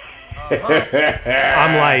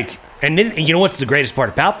 I'm like, and then you know what's the greatest part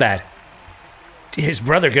about that? His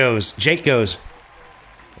brother goes, Jake goes,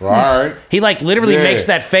 well, all right. He like literally makes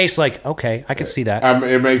that face like, okay, I can see that.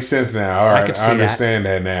 It makes sense now. All right, I understand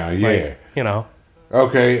that now. Yeah. Like, you know.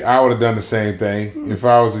 Okay, I would have done the same thing if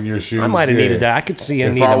I was in your shoes. I might have needed that. I could see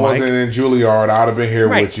him. If I wasn't in Juilliard, I'd have been here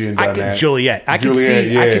with you and done that. Juliet. I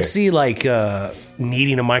could see like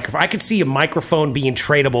needing a microphone. I could see a microphone being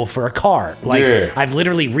tradable for a car. Like I've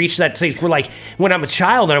literally reached that stage where like when I'm a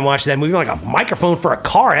child and I'm watching that movie, I'm like, a microphone for a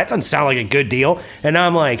car? That doesn't sound like a good deal. And now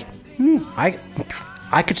I'm like,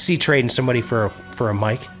 I could see trading somebody for a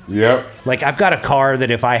mic. Yep. Like I've got a car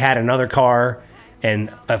that if I had another car.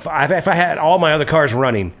 And if I had all my other cars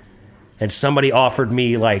running and somebody offered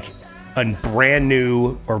me like a brand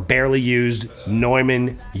new or barely used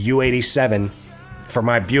Neumann U87 for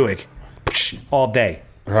my Buick all day,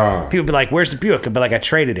 people would be like, where's the Buick? I'd be like, I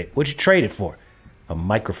traded it. What'd you trade it for? A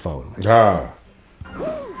microphone. That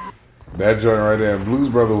joint right there, Blues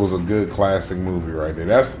Brothers was a good classic movie right there.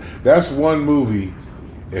 That's one movie.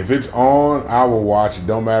 If it's on, I will watch it.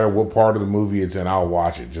 Don't matter what part of the movie it's in, I'll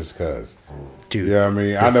watch it just because. Dude, yeah, I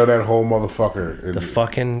mean, I know that whole motherfucker. The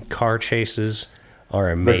fucking car chases are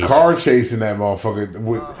amazing. The car chasing that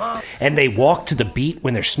motherfucker. And they walk to the beat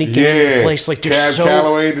when they're sneaking into the place. Like, there's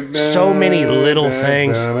so many little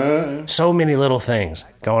things. So many little things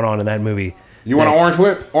going on in that movie. You want an orange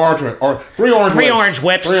whip? Orange whip. Or three orange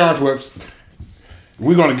whips. Three orange whips.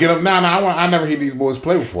 We're going to get them. I never heard these boys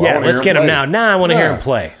play before. Yeah, let's get them now. I want to hear them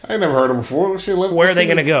play. I ain't never heard them before. Where are they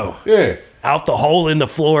going to go? Yeah. Out the hole in the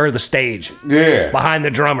floor of the stage. Yeah. Behind the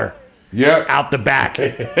drummer. Yep. Out the back.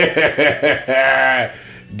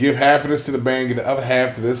 Give half of this to the band, get the other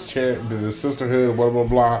half to this chair, to the sisterhood, blah, blah,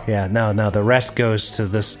 blah. Yeah, no. The rest goes to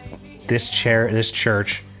this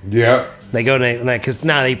church. Yep. They go to, because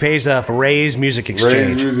he pays off Ray's Music Exchange.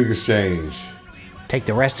 Ray's Music Exchange. Take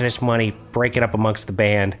the rest of this money, break it up amongst the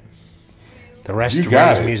band. The rest of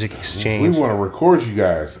Ray's Music Exchange. We want to record you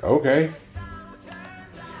guys. Okay.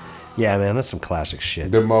 Yeah, man, that's some classic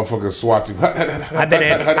shit. The motherfucking SWAT team. I've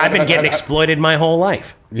been getting exploited my whole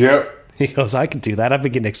life. Yep. He goes, I can do that. I've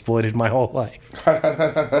been getting exploited my whole life.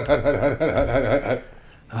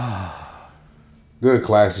 Good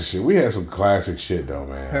classic shit. We had some classic shit though,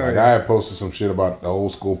 man. Like I had posted some shit about the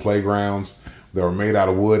old school playgrounds that were made out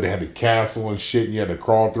of wood. They had the castle and shit, and you had to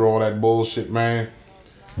crawl through all that bullshit, man.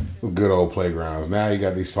 Good old playgrounds. Now you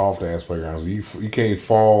got these soft ass playgrounds. You can't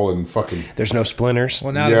fall and fucking. There's no splinters.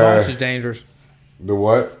 Well, now the mulch is dangerous. The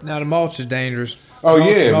what? Now the mulch is dangerous. Oh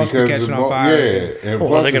yeah, mulch because catching on fire. Yeah.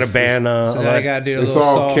 Well, they're gonna ban. So now they gotta do a it's little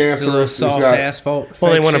all cancerous. Soft asphalt.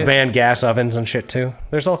 Well, they want to ban gas ovens and shit too.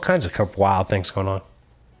 There's all kinds of wild things going on.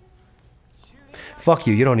 Fuck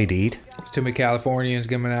you. You don't need to eat. There's too many Californians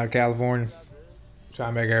coming out of California.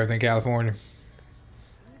 Trying to make everything California.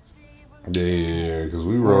 Yeah, because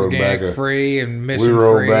we rode back free and mission free. We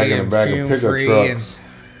rode back in the back of pickup trucks.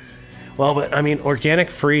 Well, but I mean,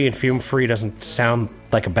 organic free and fume free doesn't sound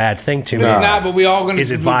like a bad thing to me. It's not, but we all gonna.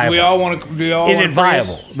 Is it viable? We all want to. Is it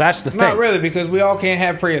viable? That's the thing. Not really, because we all can't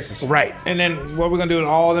have Priuses. Right. And then what we're gonna do with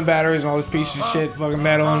all the batteries and all this piece of shit, fucking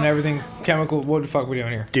metal and everything, chemical. What the fuck we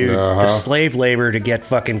doing here, dude? The slave labor to get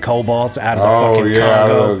fucking cobalts out of the fucking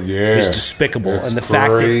Congo is despicable, and the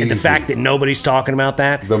fact that nobody's talking about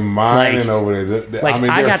that. The mining over there. I mean,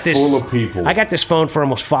 they're full of people. I got this phone for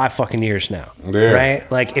almost 5 fucking years now. Yeah.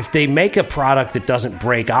 Right. Like, if they make a product that doesn't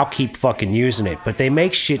break, I'll keep fucking using it. But they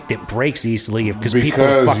make shit that breaks easily because people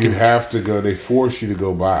are fucking. You have to go. They force you to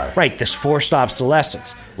go buy. Right. This forced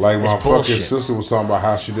obsolescence. Like my fucking sister was talking about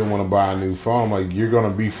how she didn't want to buy a new phone. I'm like, you're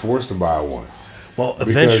gonna be forced to buy one. Well,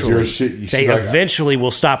 eventually, they eventually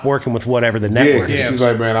will stop working with whatever the network is. She's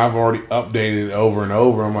like, man, I've already updated it over and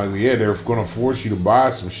over. I'm like, yeah, they're going to force you to buy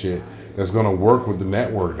some shit that's going to work with the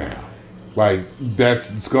network now. Like,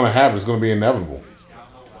 it's going to happen. It's going to be inevitable.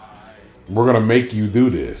 We're going to make you do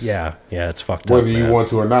this. Yeah, it's fucked up. Whether you want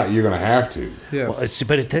to or not, you're going to have to. Yeah. Well,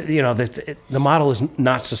 the model is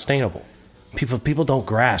not sustainable. People don't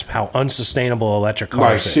grasp how unsustainable electric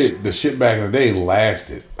cars is. The shit back in the day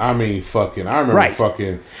lasted. I mean, I remember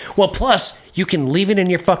fucking. Well, plus you can leave it in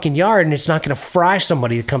your fucking yard and it's not going to fry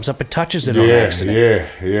somebody that comes up and touches it on accident.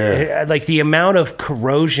 Yeah. Like the amount of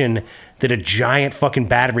corrosion that a giant fucking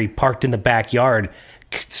battery parked in the backyard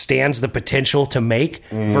stands the potential to make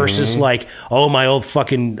versus like, oh, my old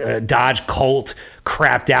fucking Dodge Colt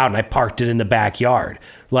crapped out and I parked it in the backyard.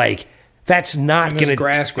 Like. That's not going to... There's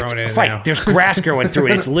grass growing in it now. There's grass growing through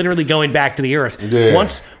it. It's literally going back to the earth. Yeah.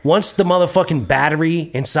 Once the motherfucking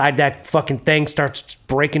battery inside that fucking thing starts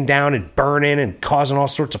breaking down and burning and causing all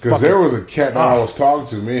sorts of fucking... Because there was a cat that I was talking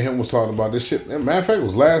to. Me and him was talking about this shit. Matter of fact, it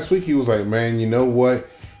was last week. He was like, man, you know what?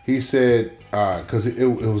 He said... Because it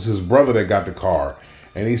was his brother that got the car.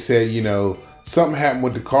 And he said, something happened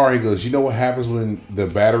with the car. He goes, you know what happens when the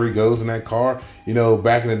battery goes in that car?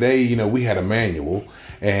 Back in the day, we had a manual.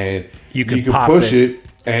 And you could push it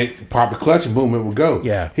and pop the clutch and boom, it would go.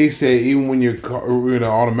 Yeah. He said even when your car,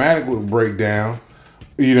 automatic would break down,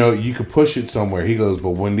 you could push it somewhere. He goes,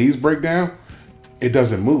 but when these break down, it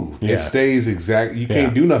doesn't move. Yeah. It stays exact. You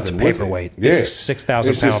can't do nothing with it. It's a paperweight. It's a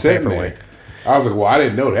 6,000 pound paperweight. I was like, well, I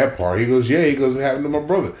didn't know that part. He goes, yeah. He goes, it happened to my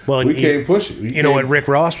brother. Well, we can't push it. You know what Rick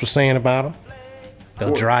Ross was saying about him?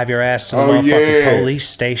 They'll drive your ass to the motherfucking police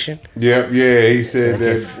station. Yep, yeah. He said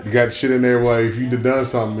that you got shit in there. Like if you'd have done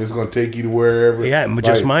something, it's going to take you to wherever. Yeah, it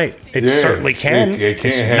just might. It certainly can.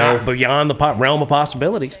 It's not beyond the realm of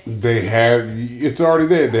possibilities. It's already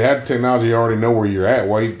there. They have the technology. You already know where you're at.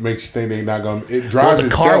 Why makes you think they're not going to? It drives itself.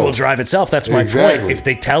 The car will drive itself. That's my point. If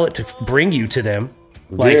they tell it to bring you to them.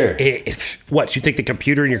 What you think the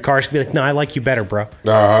computer in your car is gonna be like? No, I like you better, bro.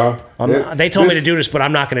 They told me to do this, but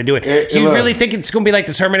I'm not gonna do it. Do you really think it's gonna be like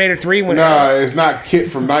the Terminator 3? It's not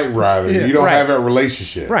Kit from Knight Rider. You don't have that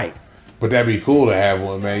relationship, right? But that'd be cool to have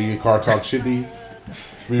one, man. Your car talk shit to you.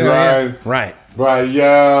 Right. Right,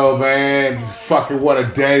 yo, man, fucking what a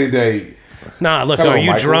day today. Nah, look, are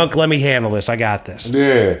you drunk? Let me handle this. I got this.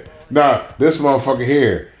 Yeah. Nah, this motherfucker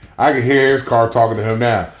here. I can hear his car talking to him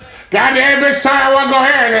now. Goddamn bitch, I want to go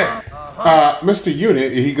here. Mr.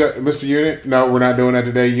 Unit, Mr. Unit. No, we're not doing that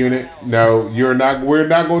today, Unit. No, you're not. We're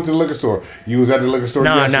not going to the liquor store. You was at the liquor store.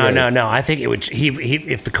 No. I think it would. He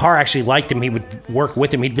if the car actually liked him, he would work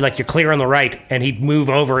with him. He'd be like, "You're clear on the right," and he'd move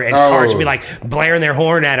over, and cars would be like blaring their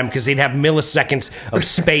horn at him because he'd have milliseconds of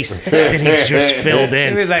space that he just filled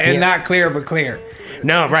in. He was like, "Not clear, but clear."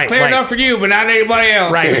 No, right. Clear enough for you, but not anybody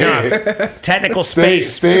else. Right. No. Technical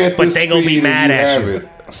space, but they gonna be mad at you.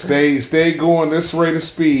 Stay going this rate of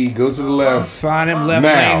speed. Go to the left. Find them left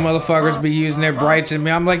lane motherfuckers be using their brights at me.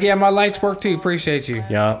 I'm like, yeah, my lights work too. Appreciate you.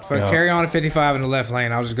 Yeah. Carry on at 55 in the left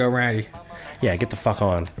lane. I'll just go around you. Yeah, get the fuck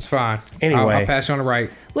on. It's fine. Anyway, I'll pass you on the right.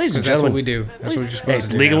 Ladies and gentlemen, that's what we do. That's what you're supposed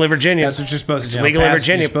to do. Legal in Virginia. That's what you're supposed to do. It's legal in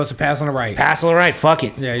Virginia. You're supposed to pass on the right. Pass on the right. Fuck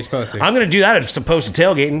it. Yeah, you're supposed to. I'm gonna do that as opposed to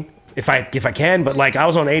tailgating. If I can, but like I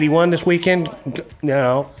was on 81 this weekend, and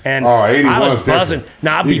I was buzzing.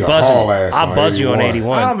 No, I'll be buzzing. I'll buzz you on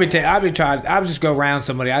 81. I'll just go around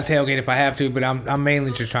somebody. I tailgate if I have to, but I'm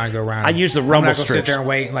mainly just trying to go around. I use the rumble strips. I'm not gonna sit there and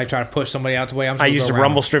wait and like try to push somebody out the way. I use the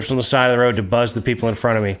rumble strips on the side of the road to buzz the people in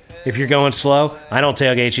front of me. If you're going slow, I don't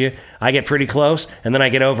tailgate you. I get pretty close, and then I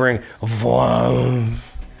get over and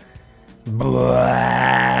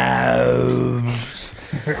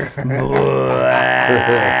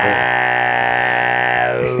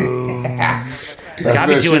got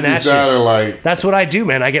me doing that shit. That's what I do,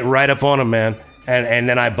 man. I get right up on them, man, and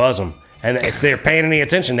then I buzz them. And if they're paying any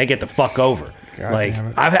attention, they get the fuck over.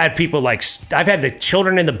 I've had people I've had the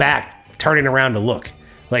children in the back turning around to look,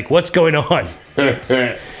 like, what's going on?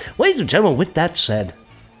 Ladies and gentlemen, with that said,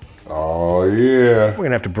 Oh, yeah. We're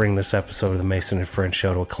going to have to bring this episode of the Mason and Friends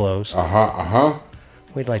show to a close.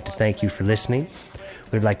 We'd like to thank you for listening.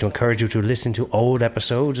 We'd like to encourage you to listen to old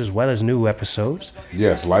episodes as well as new episodes.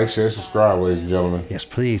 Yes, like, share, subscribe, ladies and gentlemen. Yes,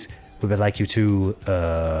 please. We would like you to,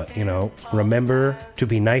 remember to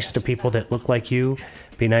be nice to people that look like you.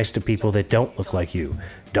 Be nice to people that don't look like you.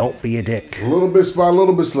 Don't be a dick. Little bits by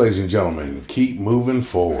little bits, ladies and gentlemen. Keep moving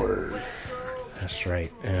forward. That's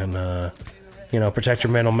right. And, protect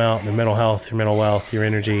your mental health, your mental wealth, your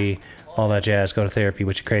energy, all that jazz. Go to therapy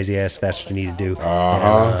with your crazy ass. That's what you need to do.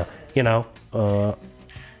 And,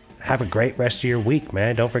 have a great rest of your week,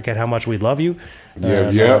 man. Don't forget how much we love you.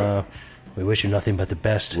 Yeah. We wish you nothing but the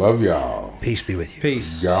best. Love y'all. Peace be with you.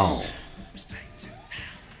 Peace. Gone.